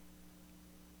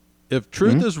 If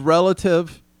truth is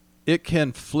relative, it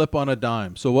can flip on a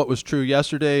dime. So what was true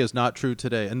yesterday is not true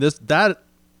today. And that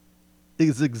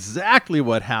is exactly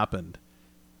what happened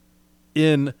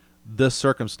in this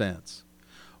circumstance.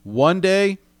 One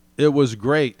day, it was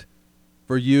great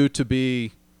for you to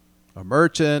be a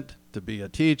merchant, to be a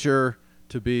teacher,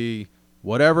 to be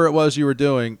whatever it was you were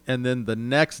doing. And then the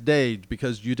next day,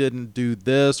 because you didn't do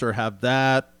this or have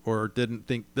that, or didn't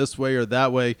think this way or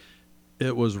that way,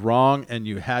 it was wrong and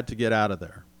you had to get out of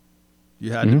there.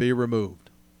 You had to be removed.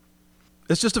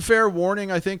 It's just a fair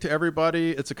warning, I think, to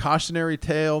everybody. It's a cautionary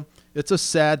tale. It's a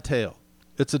sad tale.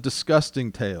 It's a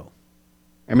disgusting tale.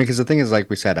 I mean, because the thing is, like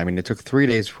we said, I mean, it took 3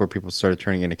 days before people started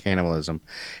turning into cannibalism.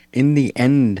 In the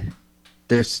end,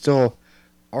 there's still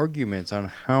arguments on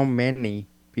how many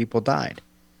people died.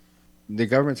 The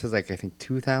government says, I think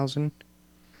 2,000,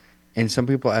 and some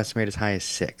people estimate as high as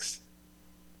 6.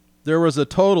 There was a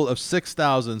total of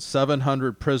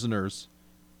 6,700 prisoners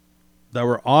that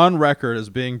were on record as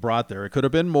being brought there. It could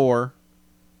have been more.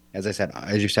 As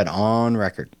you said, on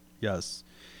record. Yes.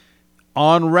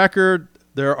 On record,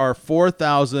 there are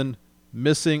 4,000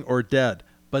 missing or dead,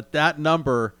 but that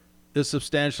number is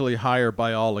substantially higher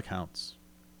by all accounts.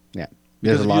 Yeah.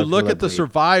 Because if you look at the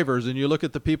survivors and you look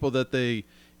at the people that they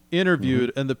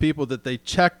interviewed and the people that they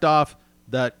checked off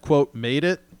that, quote, made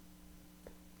it,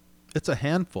 it's a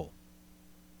handful.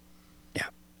 Yeah.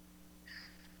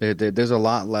 There's a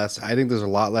lot less. I think there's a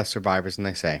lot less survivors than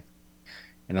they say,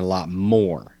 and a lot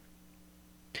more.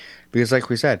 Because like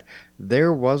we said,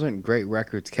 there wasn't great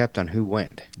records kept on who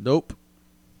went. Nope.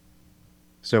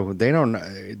 So they don't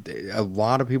know. A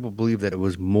lot of people believe that it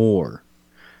was more.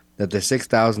 That the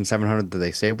 6,700 that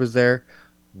they say was there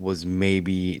was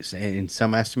maybe, in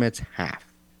some estimates, half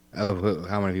of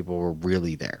how many people were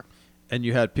really there. And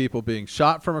you had people being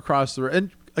shot from across the river.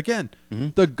 And again,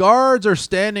 the guards are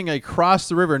standing across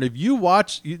the river. And if you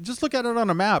just look at it on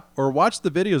a map or watch the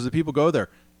videos that people go there,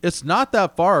 it's not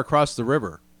that far across the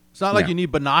river. It's not like you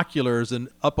need binoculars and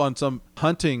up on some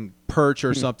hunting perch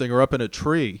or something or up in a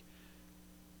tree.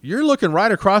 You're looking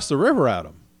right across the river at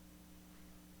them.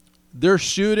 They're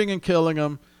shooting and killing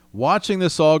them, watching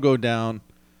this all go down,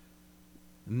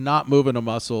 not moving a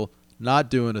muscle, not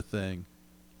doing a thing,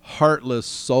 heartless,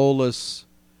 soulless,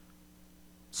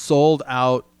 sold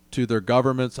out to their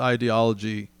government's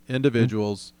ideology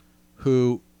individuals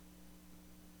who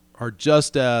are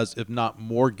just as, if not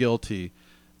more guilty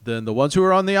than the ones who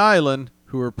are on the island,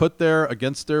 who were put there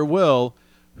against their will,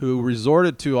 who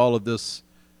resorted to all of this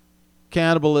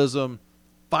cannibalism,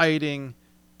 fighting,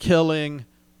 killing,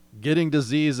 getting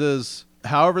diseases,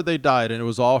 however they died, and it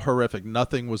was all horrific.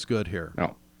 Nothing was good here.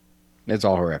 No, it's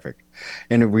all horrific.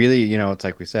 And it really, it's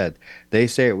like we said, they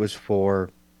say it was for,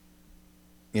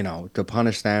 to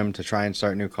punish them, to try and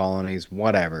start new colonies,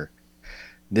 whatever.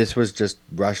 This was just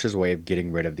Russia's way of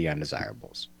getting rid of the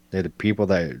undesirables. They're the people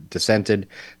that dissented.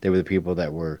 They were the people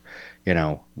that were,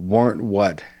 weren't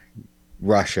what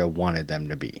Russia wanted them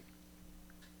to be.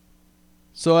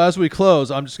 So as we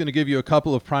close, I'm just going to give you a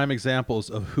couple of prime examples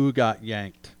of who got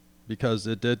yanked, because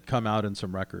it did come out in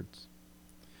some records.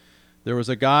 There was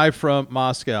a guy from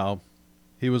Moscow.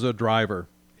 He was a driver.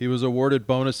 He was awarded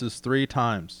bonuses 3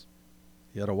 times.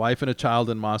 He had a wife and a child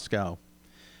in Moscow.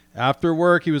 After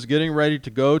work, he was getting ready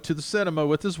to go to the cinema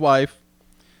with his wife.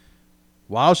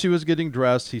 While she was getting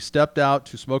dressed, he stepped out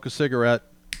to smoke a cigarette,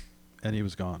 and he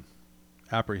was gone,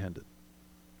 apprehended.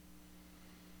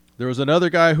 There was another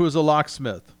guy who was a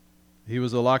locksmith. He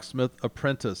was a locksmith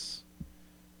apprentice.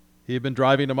 He had been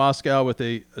driving to Moscow with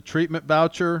a treatment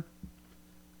voucher,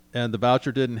 and the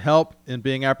voucher didn't help in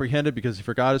being apprehended because he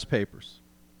forgot his papers.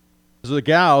 There was a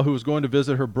gal who was going to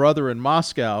visit her brother in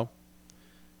Moscow,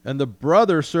 and the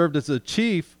brother served as the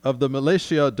chief of the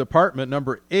militia department,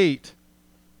 number 8,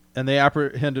 and they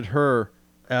apprehended her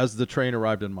as the train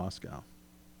arrived in Moscow.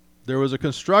 There was a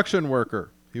construction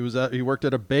worker. He worked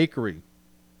at a bakery.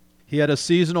 He had a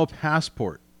seasonal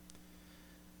passport,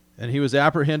 and he was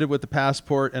apprehended with the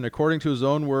passport, and according to his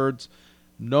own words,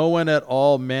 no one at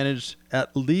all managed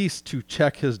at least to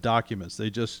check his documents. They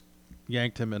just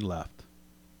yanked him and left.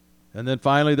 And then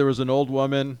finally, there was an old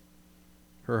woman.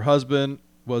 Her husband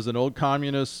was an old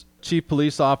communist chief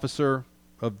police officer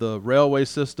of the railway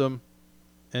system,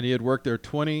 and he had worked there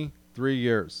 23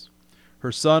 years.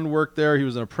 Her son worked there. He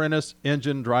was an apprentice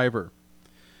engine driver.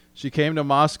 She came to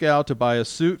Moscow to buy a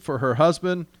suit for her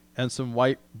husband and some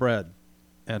white bread,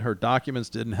 and her documents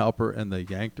didn't help her, and they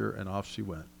yanked her, and off she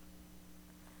went.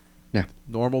 Yeah.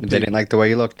 Normal people. They didn't like the way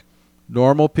you looked.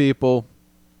 Normal people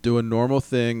doing normal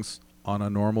things on a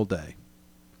normal day.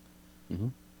 Mm-hmm.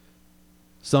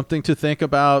 Something to think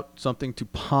about, something to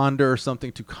ponder,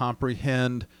 something to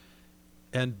comprehend,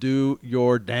 and do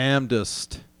your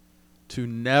damnedest to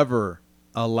never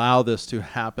allow this to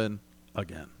happen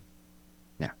again.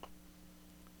 Yeah.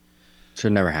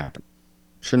 Should never happen.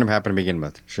 Shouldn't have happened to begin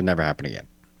with. Should never happen again.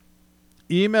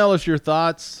 Email us your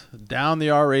thoughts,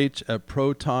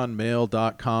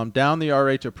 downtherh@protonmail.com,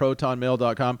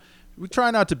 downtherh@protonmail.com. We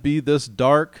try not to be this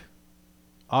dark,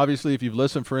 obviously, if you've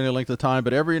listened for any length of time,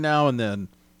 but every now and then,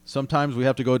 sometimes we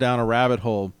have to go down a rabbit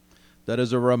hole that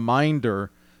is a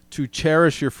reminder to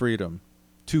cherish your freedom,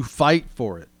 to fight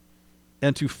for it,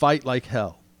 and to fight like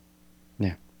hell.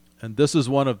 Yeah. And this is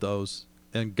one of those,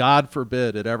 and God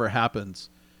forbid it ever happens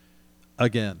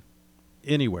again,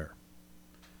 anywhere.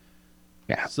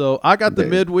 Yeah. So I got the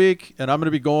midweek, and I'm going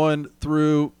to be going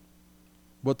through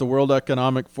what the World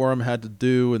Economic Forum had to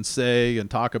do and say and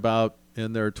talk about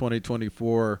in their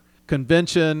 2024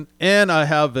 convention. And I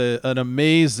have an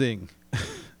amazing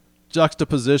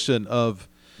juxtaposition of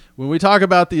when we talk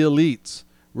about the elites,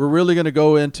 we're really going to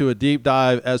go into a deep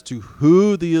dive as to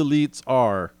who the elites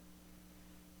are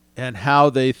and how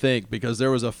they think, because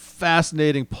there was a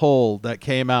fascinating poll that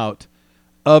came out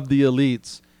of the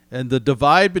elites, and the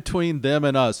divide between them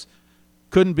and us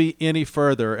couldn't be any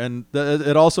further. And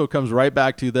it also comes right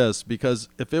back to this, because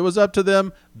if it was up to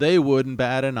them, they wouldn't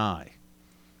bat an eye.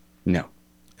 No.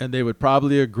 And they would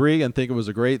probably agree and think it was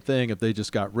a great thing if they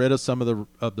just got rid of some of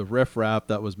the riffraff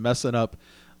that was messing up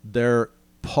their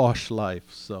posh life.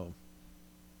 So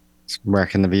it's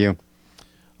wrecking the view.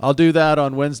 I'll do that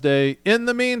on Wednesday. In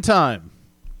the meantime,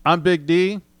 I'm Big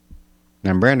D.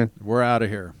 I'm Brandon. We're out of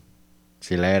here.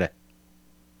 See you later.